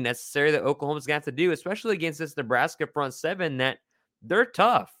something necessary that Oklahoma's going to have to do, especially against this Nebraska front seven that they're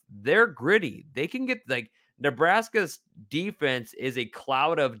tough. They're gritty. They can get, like, Nebraska's defense is a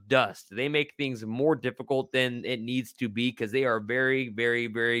cloud of dust. They make things more difficult than it needs to be because they are very, very,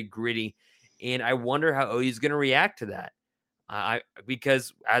 very gritty. And I wonder how OU is going to react to that.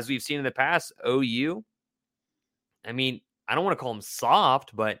 Because as we've seen in the past, OU, I don't want to call them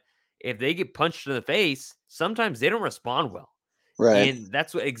soft, but if they get punched in the face, sometimes they don't respond well. Right. And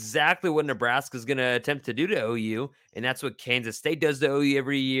that's exactly what Nebraska is going to attempt to do to OU. And that's what Kansas State does to OU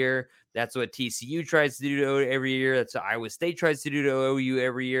every year. That's what TCU tries to do to OU every year. That's what Iowa State tries to do to OU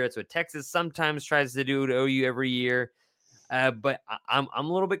every year. That's what Texas sometimes tries to do to OU every year. But I'm a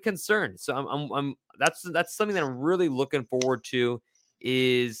little bit concerned. So that's something that I'm really looking forward to,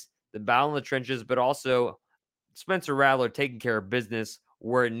 is the battle in the trenches, but also Spencer Rattler taking care of business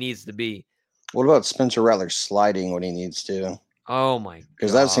where it needs to be. What about Spencer Rattler sliding when he needs to? Oh my god.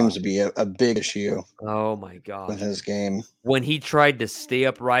 Because that seems to be a big issue Oh my god. with his game. When he tried to stay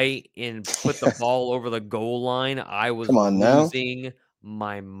upright and put the ball over the goal line, I was Come on now. losing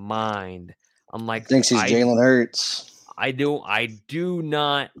my mind. I'm like, Thinks he's Jalen Hurts. I do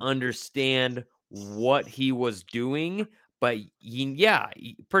not understand what he was doing, but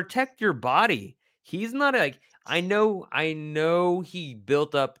protect your body. He's not like, I know he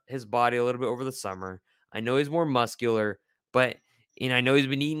built up his body a little bit over the summer. I know he's more muscular, but and I know he's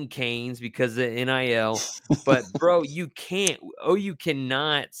been eating canes because of NIL. But bro, you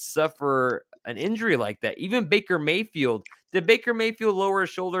cannot suffer an injury like that. Even Baker Mayfield. Did Baker Mayfield lower his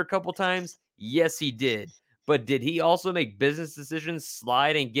shoulder a couple times? Yes, he did. But did he also make business decisions,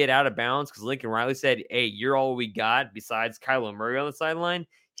 slide and get out of bounds? Because Lincoln Riley said, hey, you're all we got besides Kyler Murray on the sideline.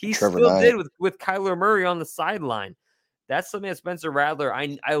 He Trevor still Knight. did with Kyler Murray on the sideline. That's something that Spencer Rattler,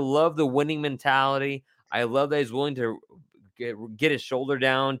 I love the winning mentality. I love that he's willing to get his shoulder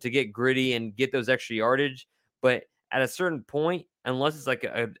down, to get gritty and get those extra yardage. But at a certain point, unless it's like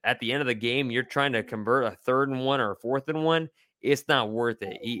at the end of the game, you're trying to convert a 3rd and 1 or a 4th and 1, it's not worth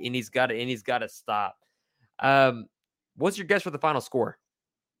it. He's got to stop. What's your guess for the final score?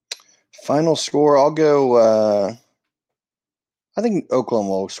 Final score, I'll go. I think Oklahoma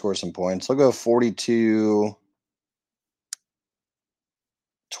will score some points. I'll go 42-28,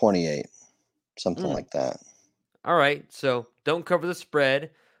 something like that. All right, so don't cover the spread,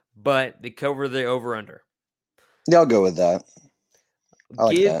 but they cover the over-under. Yeah, I'll go with that. I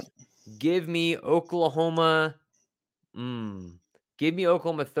like that. Give me Oklahoma. Give me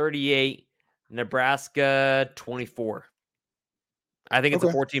Oklahoma 38, Nebraska 24. I think it's a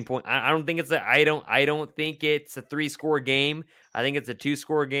 14-point. I don't think it's I don't think it's a 3-score game. I think it's a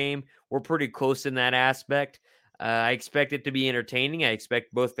 2-score game. We're pretty close in that aspect. I expect it to be entertaining. I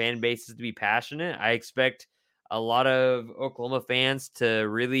expect both fan bases to be passionate. I expect a lot of Oklahoma fans to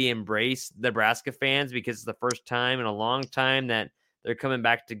really embrace Nebraska fans because it's the first time in a long time that they're coming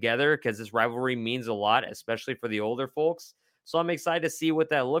back together, because this rivalry means a lot, especially for the older folks. So I'm excited to see what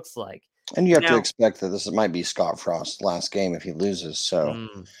that looks like. And you have to expect that this might be Scott Frost's last game if he loses. So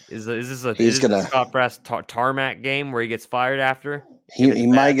is this a Scott Frost tarmac game where he gets fired after? He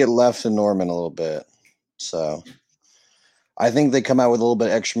might get left to Norman a little bit. So I think they come out with a little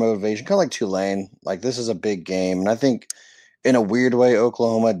bit extra motivation, kind of like Tulane. Like, this is a big game. And I think in a weird way,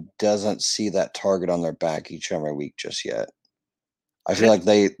 Oklahoma doesn't see that target on their back each and every week just yet. I feel like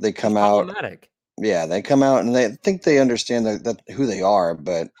they come out. Yeah, they come out and they think they understand that who they are,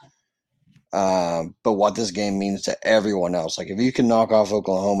 but what this game means to everyone else. Like, if you can knock off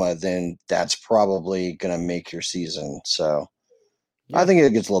Oklahoma, then that's probably going to make your season. So I think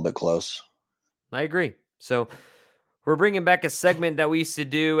it gets a little bit close. I agree. So we're bringing back a segment that we used to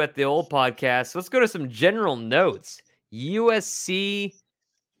do at the old podcast. Let's go to some general notes. USC,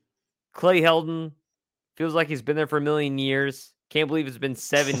 Clay Helton feels like he's been there for a million years. Can't believe it's been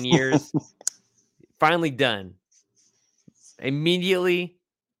 7 years. Finally done. Immediately,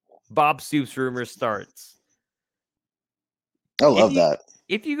 Bob Stoops rumor starts. I love that.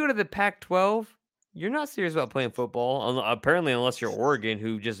 If you go to the Pac-12, you're not serious about playing football, apparently, unless you're Oregon,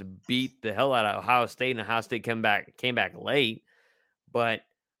 who just beat the hell out of Ohio State, and Ohio State came back late. But,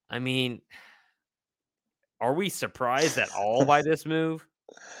 I mean, are we surprised at all by this move?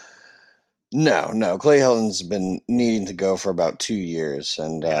 No. Clay Helton's been needing to go for about 2 years,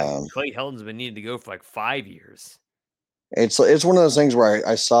 and Clay Helton's been needing to go for like 5 years. It's one of those things where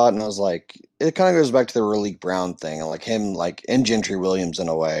I saw it and I was like, it kind of goes back to the Raleek Brown thing, like him, like, and Gentry Williams in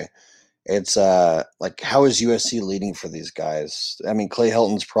a way. It's like, how is USC leading for these guys? I mean, Clay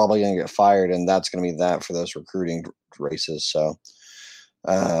Helton's probably going to get fired, and that's going to be that for those recruiting races. So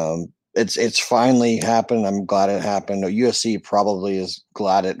it's finally happened. I'm glad it happened. USC probably is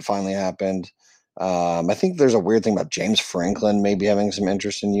glad it finally happened. I think there's a weird thing about James Franklin maybe having some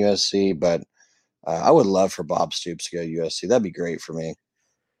interest in USC, but I would love for Bob Stoops to go to USC. That'd be great for me.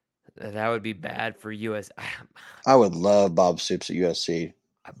 That would be bad for USC. I would love Bob Stoops at USC.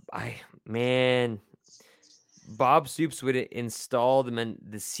 Bob Stoops would install the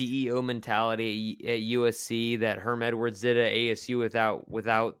CEO mentality at USC that Herm Edwards did at ASU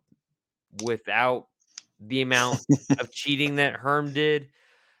without the amount of cheating that Herm did.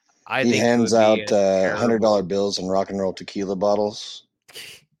 He hands out $100 bills and rock and roll tequila bottles.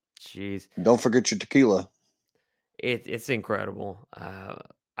 Jeez. Don't forget your tequila. It's incredible.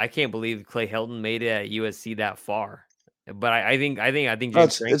 I can't believe Clay Helton made it at USC that far. But I think James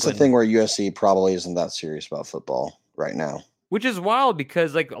Franklin, it's the thing where USC probably isn't that serious about football right now. which is wild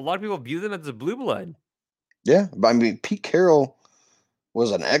because like a lot of people view them as a blue blood. Yeah, but I mean, Pete Carroll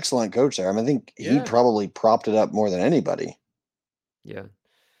was an excellent coach there. I mean, I think he Yeah. probably propped it up more than anybody, Yeah.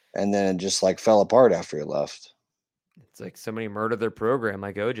 and then it just like fell apart after he left. It's like somebody murdered their program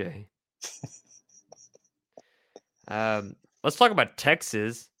like OJ. Let's talk about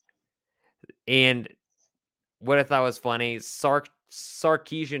Texas. And what I thought was funny,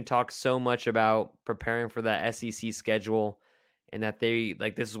 Sarkisian talked so much about preparing for that SEC schedule and that they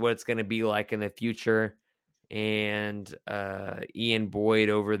like this is what it's going to be like in the future. And Ian Boyd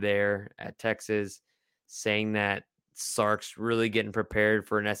over there at Texas saying that Sark's really getting prepared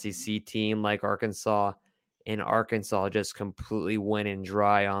for an SEC team like Arkansas, and Arkansas just completely went in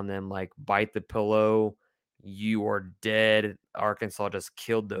dry on them, like bite the pillow, you are dead. Arkansas just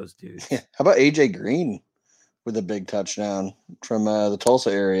killed those dudes. How about AJ Green with a big touchdown from the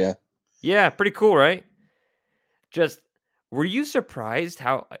Tulsa area? Yeah, pretty cool, right? Just were you surprised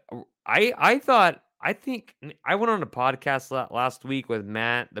how I think I went on a podcast last week with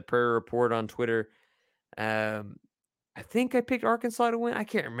Matt, the Prairie Report on Twitter. I think I picked Arkansas to win. I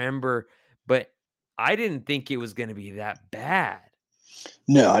can't remember, but I didn't think it was going to be that bad.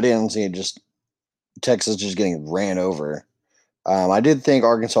 No, I didn't see it. Just Texas just getting ran over. I did think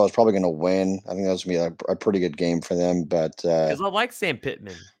Arkansas was probably going to win. I think that was going to be a pretty good game for them. But because I like Sam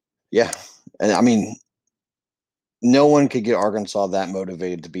Pittman. Yeah, and I mean, no one could get Arkansas that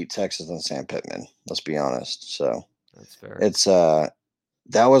motivated to beat Texas than Sam Pittman. Let's be honest. So that's fair. It's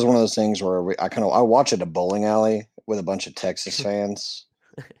that was one of those things where I watch at a bowling alley with a bunch of Texas fans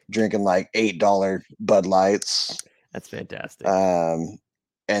drinking like $8 Bud Lights. That's fantastic.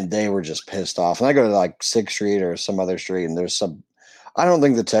 And they were just pissed off. And I go to like 6th Street or some other street, and there's some. I don't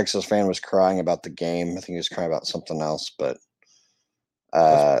think the Texas fan was crying about the game. I think he was crying about something else. But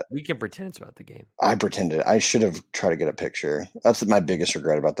we can pretend it's about the game. I pretended. I should have tried to get a picture. That's my biggest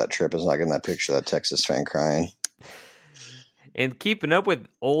regret about that trip, is not getting that picture of that Texas fan crying. And keeping up with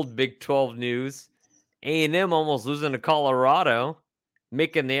old Big 12 news, A&M almost losing to Colorado,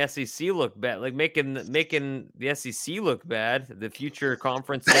 making the SEC look bad, like making the SEC look bad. The future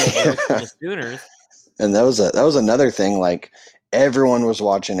conference for the Sooners. And that was another thing. Like everyone was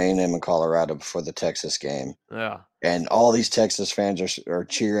watching A&M in Colorado before the Texas game. Yeah. And all these Texas fans are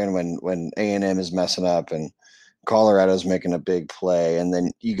cheering when A&M is messing up and Colorado's making a big play. And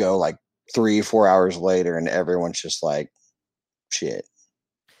then you go like 3-4 hours later and everyone's just like, shit.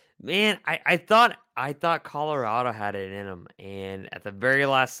 Man, I thought Colorado had it in them, and at the very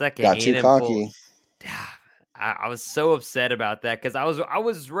last second, got too cocky. I was so upset about that because I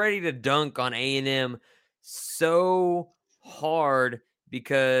was ready to dunk on A&M so hard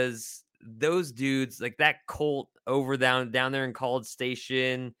because those dudes, like that cult over down there in College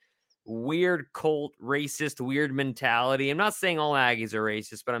Station, weird cult, racist, weird mentality. I'm not saying all Aggies are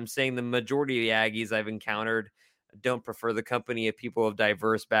racist, but I'm saying the majority of the Aggies I've encountered don't prefer the company of people of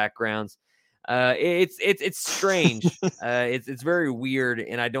diverse backgrounds. It's strange. It's very weird,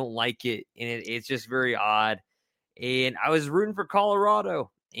 and I don't like it, and it's just very odd. And I was rooting for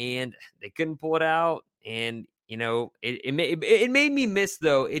Colorado, and they couldn't pull it out. And you know, it made me miss,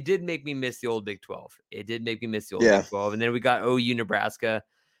 though. It did make me miss the old Big 12. It did make me miss the old Big 12. And then we got OU Nebraska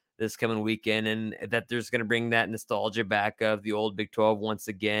this coming weekend, and that there's going to bring that nostalgia back of the old Big 12 once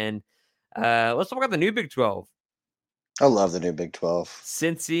again. Let's talk about the new Big 12. I love the new Big 12.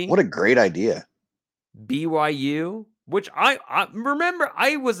 Cincy. What a great idea. BYU, which I remember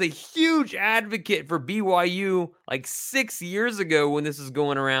I was a huge advocate for BYU like 6 years ago when this was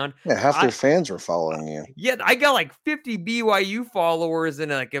going around. Yeah, half their fans were following you. Yeah, I got like 50 BYU followers in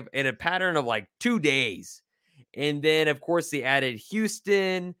a pattern of like 2 days. And then of course they added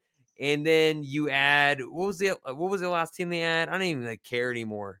Houston, and then you add what was the last team they had? I don't even care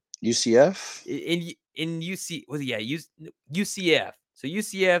anymore. UCF? In UC, UCF. So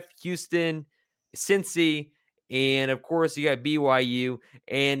UCF, Houston, Cincy, and of course you got BYU.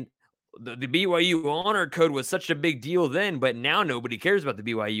 And the BYU honor code was such a big deal then, but now nobody cares about the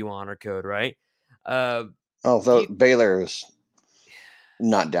BYU honor code, right? Baylor is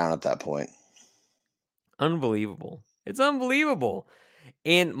not down at that point. Unbelievable. It's unbelievable.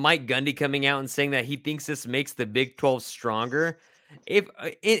 And Mike Gundy coming out and saying that he thinks this makes the Big 12 stronger.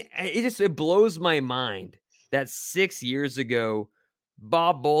 It blows my mind that 6 years ago,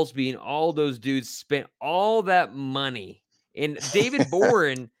 Bob Bowlesby and all those dudes spent all that money, and David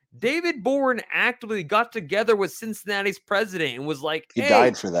Boren actively got together with Cincinnati's president and was like, he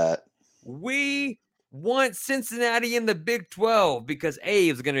died for that. We want Cincinnati in the Big 12 because A,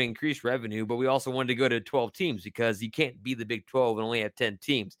 it was going to increase revenue, but we also wanted to go to 12 teams because you can't be the Big 12 and only have 10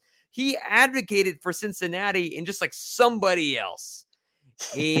 teams. He advocated for Cincinnati and just like somebody else.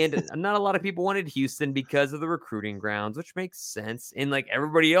 And not a lot of people wanted Houston because of the recruiting grounds, which makes sense. And like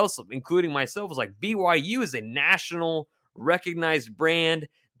everybody else, including myself, was like, BYU is a national recognized brand.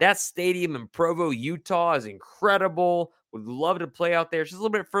 That stadium in Provo, Utah is incredible. Would love to play out there. It's just a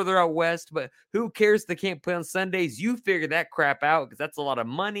little bit further out west, but who cares if they can't play on Sundays? You figure that crap out because that's a lot of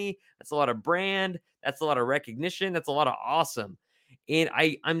money. That's a lot of brand. That's a lot of recognition. That's a lot of awesome. And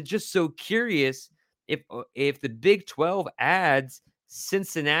I'm just so curious if the Big 12 adds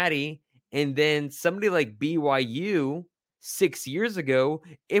Cincinnati and then somebody like BYU 6 years ago,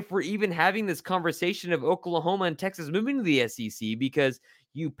 if we're even having this conversation of Oklahoma and Texas moving to the SEC, because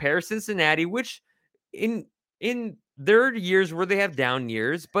you pair Cincinnati, which in their years where they have down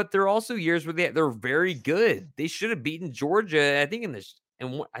years, but they're also years where they're very good. They should have beaten Georgia, I think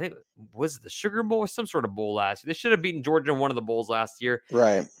I think was it the Sugar Bowl or some sort of bowl last year. They should have beaten Georgia in one of the bowls last year.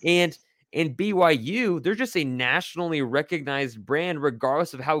 Right. And BYU, they're just a nationally recognized brand,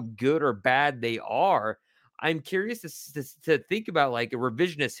 regardless of how good or bad they are. I'm curious to think about like a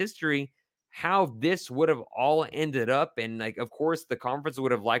revisionist history, how this would have all ended up. And like, of course, the conference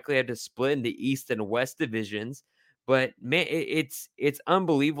would have likely had to split into East and West divisions. But man, it's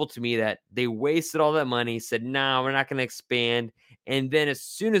unbelievable to me that they wasted all that money, said, no, we're not going to expand. And then as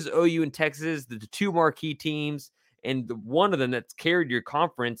soon as OU and Texas, the two marquee teams, and one of them that's carried your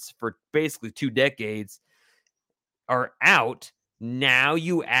conference for basically 2 decades, are out, now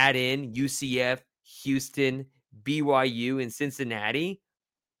you add in UCF, Houston, BYU, and Cincinnati.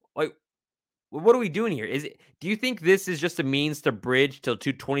 Like, what are we doing here? Do you think this is just a means to bridge till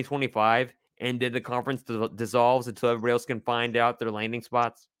 2025 and then the conference dissolves until everybody else can find out their landing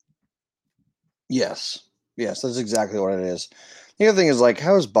spots? Yes, that's exactly what it is. The other thing is, like,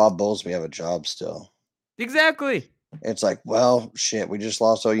 how does Bob Bowlesby have a job still? Exactly. It's like, well, shit, we just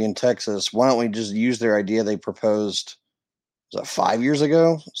lost OU in Texas. Why don't we just use their idea they proposed, was that 5 years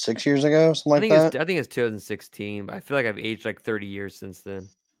ago, 6 years ago, something like that? I think it's 2016, but I feel like I've aged like 30 years since then.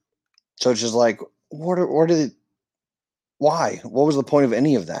 So it's just like, why? What was the point of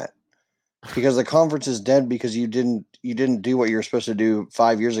any of that? Because the conference is dead because you didn't do what you were supposed to do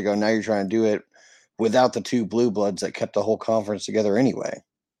 5 years ago. Now you're trying to do it without the two blue bloods that kept the whole conference together anyway.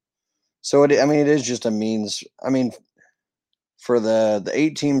 So it is just a means. I mean, for the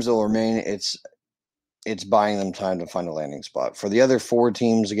 8 teams that will remain, it's buying them time to find a landing spot. For the other 4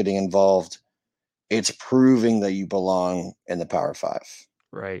 teams getting involved, it's proving that you belong in the Power 5.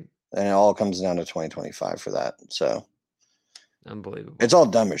 Right. And it all comes down to 2025 for that. So unbelievable. It's all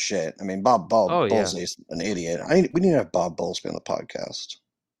dumb as shit. I mean, Bob Bowlesby's an idiot. We need to have Bob Bowlesby on the podcast.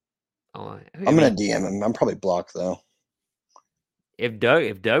 I'm gonna DM him. I'm probably blocked though. If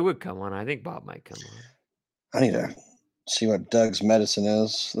Doug would come on, I think Bob might come on. I need to see what Doug's medicine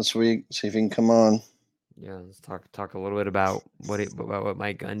is this week. See if he can come on. Yeah, let's talk a little bit about what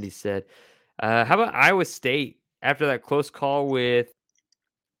Mike Gundy said. How about Iowa State after that close call with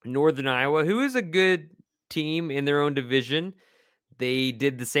Northern Iowa, who is a good team in their own division? They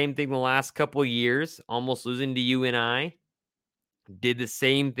did the same thing the last couple of years, almost losing to UNI. Did the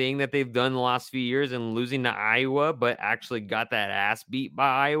same thing that they've done the last few years and losing to Iowa, but actually got that ass beat by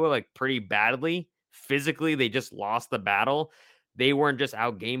Iowa like pretty badly. Physically, they just lost the battle. They weren't just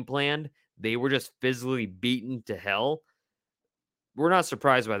out game planned. They were just physically beaten to hell. We're not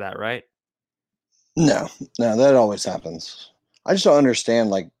surprised by that, right? No, that always happens. I just don't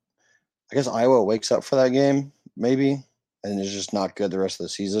understand. Like, I guess Iowa wakes up for that game, maybe, and is just not good the rest of the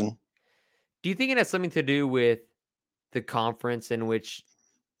season. Do you think it has something to do with the conference in which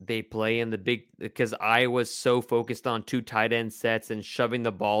they play in because Iowa's so focused on 2 tight end sets and shoving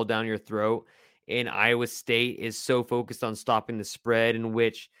the ball down your throat, and Iowa State is so focused on stopping the spread, in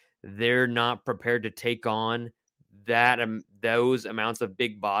which they're not prepared to take on those amounts of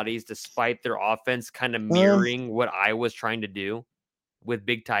big bodies, despite their offense kind of mirroring what Iowa's trying to do with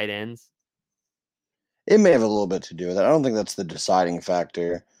big tight ends? It may have a little bit to do with it. I don't think that's the deciding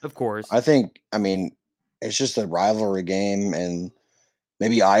factor. Of course. It's just a rivalry game, and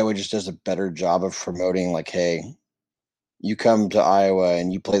maybe Iowa just does a better job of promoting, like, hey, you come to Iowa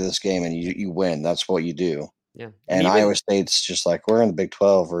and you play this game and you win. That's what you do. Yeah. And Iowa State's just like, we're in the Big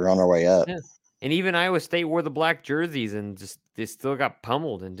 12. We're on our way up. Yeah. And even Iowa State wore the black jerseys and just they still got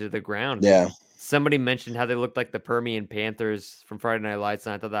pummeled into the ground. Yeah. Somebody mentioned how they looked like the Permian Panthers from Friday Night Lights,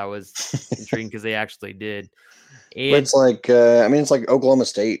 and I thought that was intriguing because they actually did. And it's like it's like Oklahoma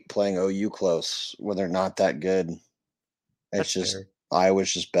State playing OU close when they're not that good. It's just fair.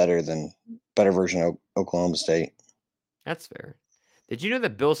 Iowa's just better version of Oklahoma State. That's fair. Did you know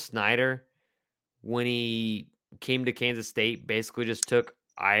that Bill Snyder, when he came to Kansas State, basically just took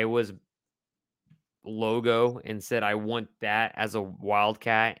Iowa's logo and said, I want that as a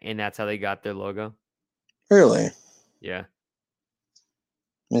Wildcat, and that's how they got their logo. Really? Yeah.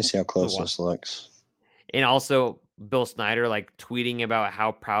 Let me see how close Wow. this looks. And also Bill Snyder like tweeting about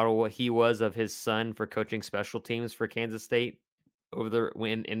how proud of what he was of his son for coaching special teams for Kansas State over their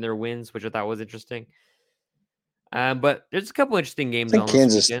in their wins, which I thought was interesting. But there's a couple interesting I games think on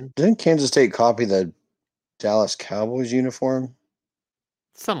Kansas this weekend. didn't Kansas State copy the Dallas Cowboys uniform?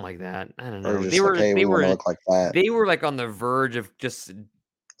 Something like that. I don't Or know. just like, hey, we want to look like that. They were like on the verge of just.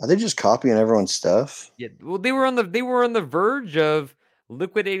 Are they just copying everyone's stuff? Yeah, well, they were on the verge of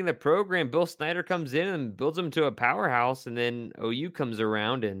liquidating the program. Bill Snyder comes in and builds them to a powerhouse, and then OU comes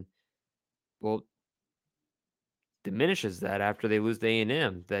around and diminishes that after they lose to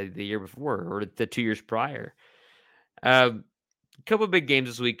A&M the year before or the 2 years prior. A couple of big games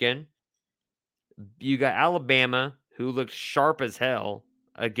this weekend. You got Alabama, who looked sharp as hell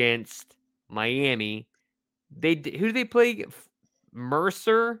against Miami. Who do they play?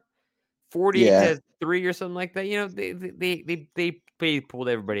 Mercer, 48-3 or something like that. You know, they pulled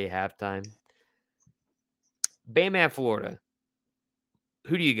everybody at halftime. Bama at Florida.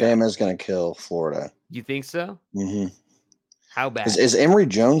 Who do you got? Bama's going to kill Florida. You think so? Mm-hmm. How bad? Is Emory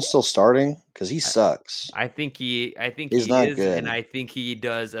Jones still starting? Because he sucks. I think he's not is, good. and I think he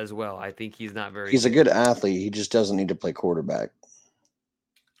does as well. I think he's not very. He's a good athlete. He just doesn't need to play quarterback.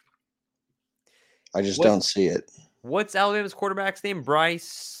 I just don't see it. What's Alabama's quarterback's name?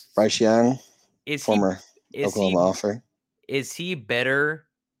 Bryce Young, is former Oklahoma offer. Is he better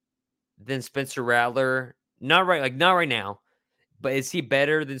than Spencer Rattler? Not right now, but is he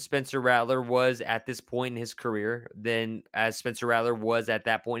better than Spencer Rattler was at this point in his career than as Spencer Rattler was at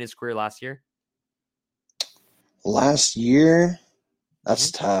that point in his career last year? Last year,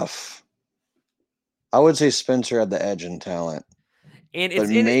 that's tough. I would say Spencer had the edge in talent, and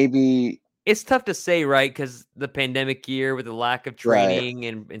it's tough to say, right? Because the pandemic year with the lack of training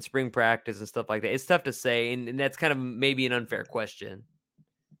and spring practice and stuff like that, it's tough to say, and that's kind of maybe an unfair question.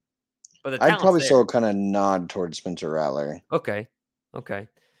 But I'd probably still kind of nod towards Spencer Rattler. Okay. Because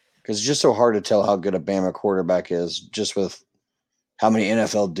it's just so hard to tell how good a Bama quarterback is just with how many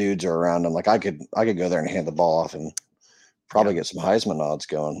NFL dudes are around him. Like I could go there and hand the ball off and probably get some Heisman odds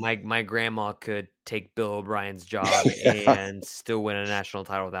going. My grandma could take Bill O'Brien's job and still win a national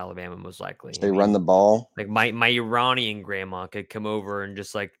title with Alabama, most likely. They run the ball. Like my Iranian grandma could come over and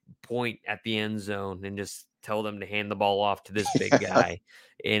just like point at the end zone and just tell them to hand the ball off to this big guy,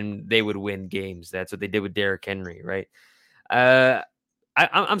 and they would win games. That's what they did with Derrick Henry, right?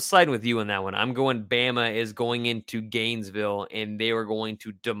 I'm siding with you on that one. I'm going Bama is going into Gainesville, and they were going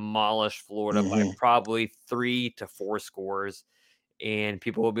to demolish Florida by probably 3 to 4 scores. And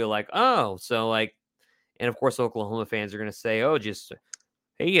people will be like, oh, so like, and of course, Oklahoma fans are going to say, oh,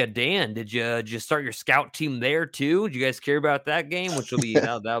 hey, Dan, did you start your scout team there too? Do you guys care about that game? Which will be,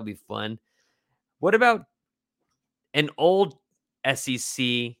 that'll be fun. What about an old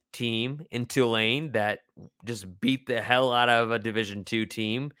SEC team in Tulane that just beat the hell out of a Division II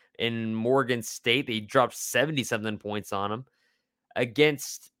team in Morgan State? They dropped 70-something points on them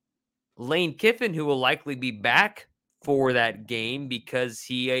against Lane Kiffin, who will likely be back for that game because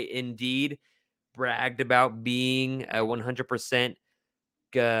he indeed bragged about being 100%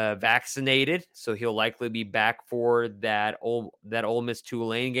 vaccinated. So he'll likely be back for that Ole Miss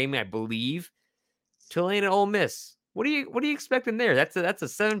Tulane game, I believe. Tulane and Ole Miss. What are you expecting there? That's a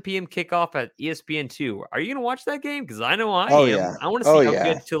 7 p.m. kickoff at ESPN2. Are you going to watch that game? Because I know I am. Yeah. I want to see how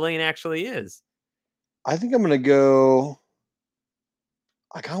good Tulane actually is. I think I'm going to go.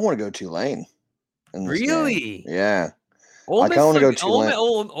 I kind of want to go Tulane. Really? Game. Yeah. I kind of want to go Tulane.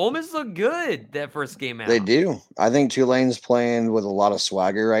 Ole Miss look good that first game out. They do. I think Tulane's playing with a lot of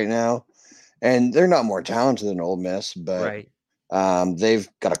swagger right now, and they're not more talented than Ole Miss, but. Right. They've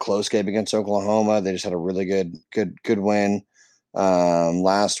got a close game against Oklahoma. They just had a really good win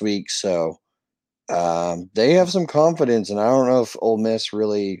last week. So they have some confidence, and I don't know if Ole Miss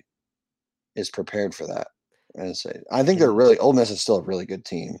really is prepared for that. I think Ole Miss is still a really good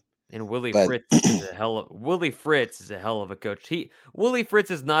team. And Willie Fritz is a hell of a coach. Willie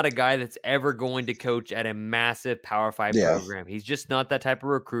Fritz is not a guy that's ever going to coach at a massive Power 5 program. He's just not that type of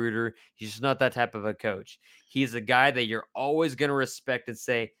recruiter. He's just not that type of a coach. He's a guy that you're always going to respect and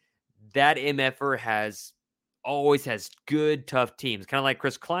say that MFer always has good, tough teams, kind of like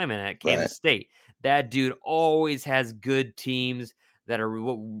Chris Kleiman at Kansas State. That dude always has good teams that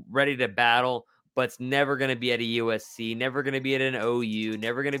are ready to battle. But it's never going to be at a USC, never going to be at an OU,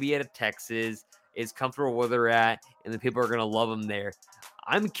 never going to be at a Texas. Is comfortable where they're at, and the people are going to love them there.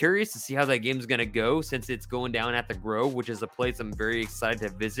 I'm curious to see how that game's going to go since it's going down at the Grove, which is a place I'm very excited to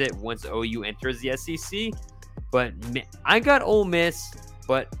visit once OU enters the SEC. But I got Ole Miss,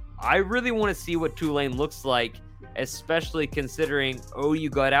 but I really want to see what Tulane looks like, especially considering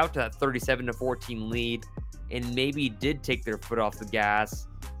OU got out to that 37-14 lead and maybe did take their foot off the gas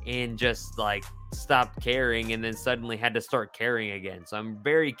and just like stopped caring and then suddenly had to start caring again. So I'm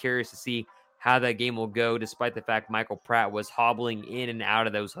very curious to see how that game will go, despite the fact Michael Pratt was hobbling in and out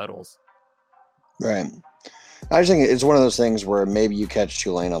of those huddles. Right. I just think it's one of those things where maybe you catch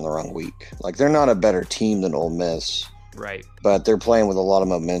Tulane on the wrong week. Like, they're not a better team than Ole Miss. Right. But they're playing with a lot of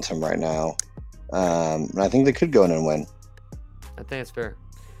momentum right now. And I think they could go in and win. I think that's fair.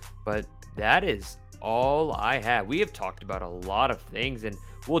 But that is all I have. We have talked about a lot of things, and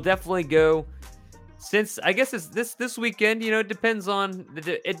we'll definitely go. Since I guess it's this weekend, it depends on the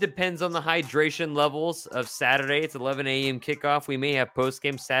hydration levels of Saturday. It's 11 a.m. kickoff. We may have post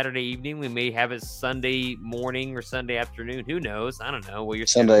game Saturday evening. We may have it Sunday morning or Sunday afternoon. Who knows? I don't know. Well,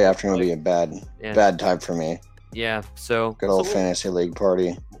 Sunday afternoon would be a bad time for me. Yeah. So good old fantasy league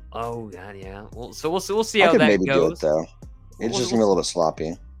party. Oh God, yeah. Well, so we'll see how that maybe goes. Do it, though. It's just gonna be a little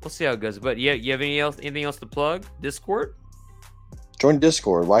sloppy. We'll see how it goes. But yeah, you have anything else to plug? Discord. Join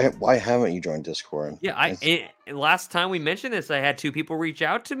Discord. Why haven't you joined Discord? Yeah, last time we mentioned this, I had 2 people reach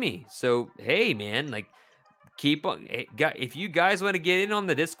out to me. So hey, man, like, keep on. If you guys want to get in on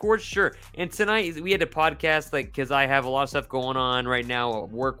the Discord, sure. And tonight we had a podcast, like, because I have a lot of stuff going on right now,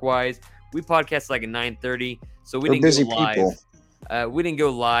 work wise. We podcast like at 9:30, so we didn't go live. People. We didn't go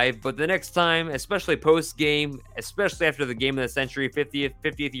live, but the next time, especially post game, especially after the game of the century,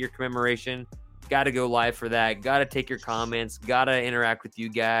 50th year commemoration. Got to go live for that. Got to take your comments. Got to interact with you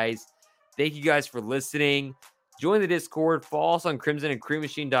guys. Thank you guys for listening. Join the Discord. Follow us on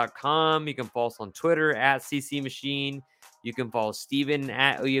crimsonandcrewmachine.com. You can follow us on Twitter at CCMachine. You can follow Steven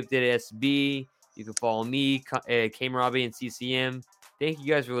at OUPDSB. You can follow me, Kame Robbie, and CCM. Thank you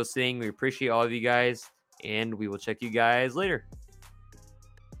guys for listening. We appreciate all of you guys, and we will check you guys later.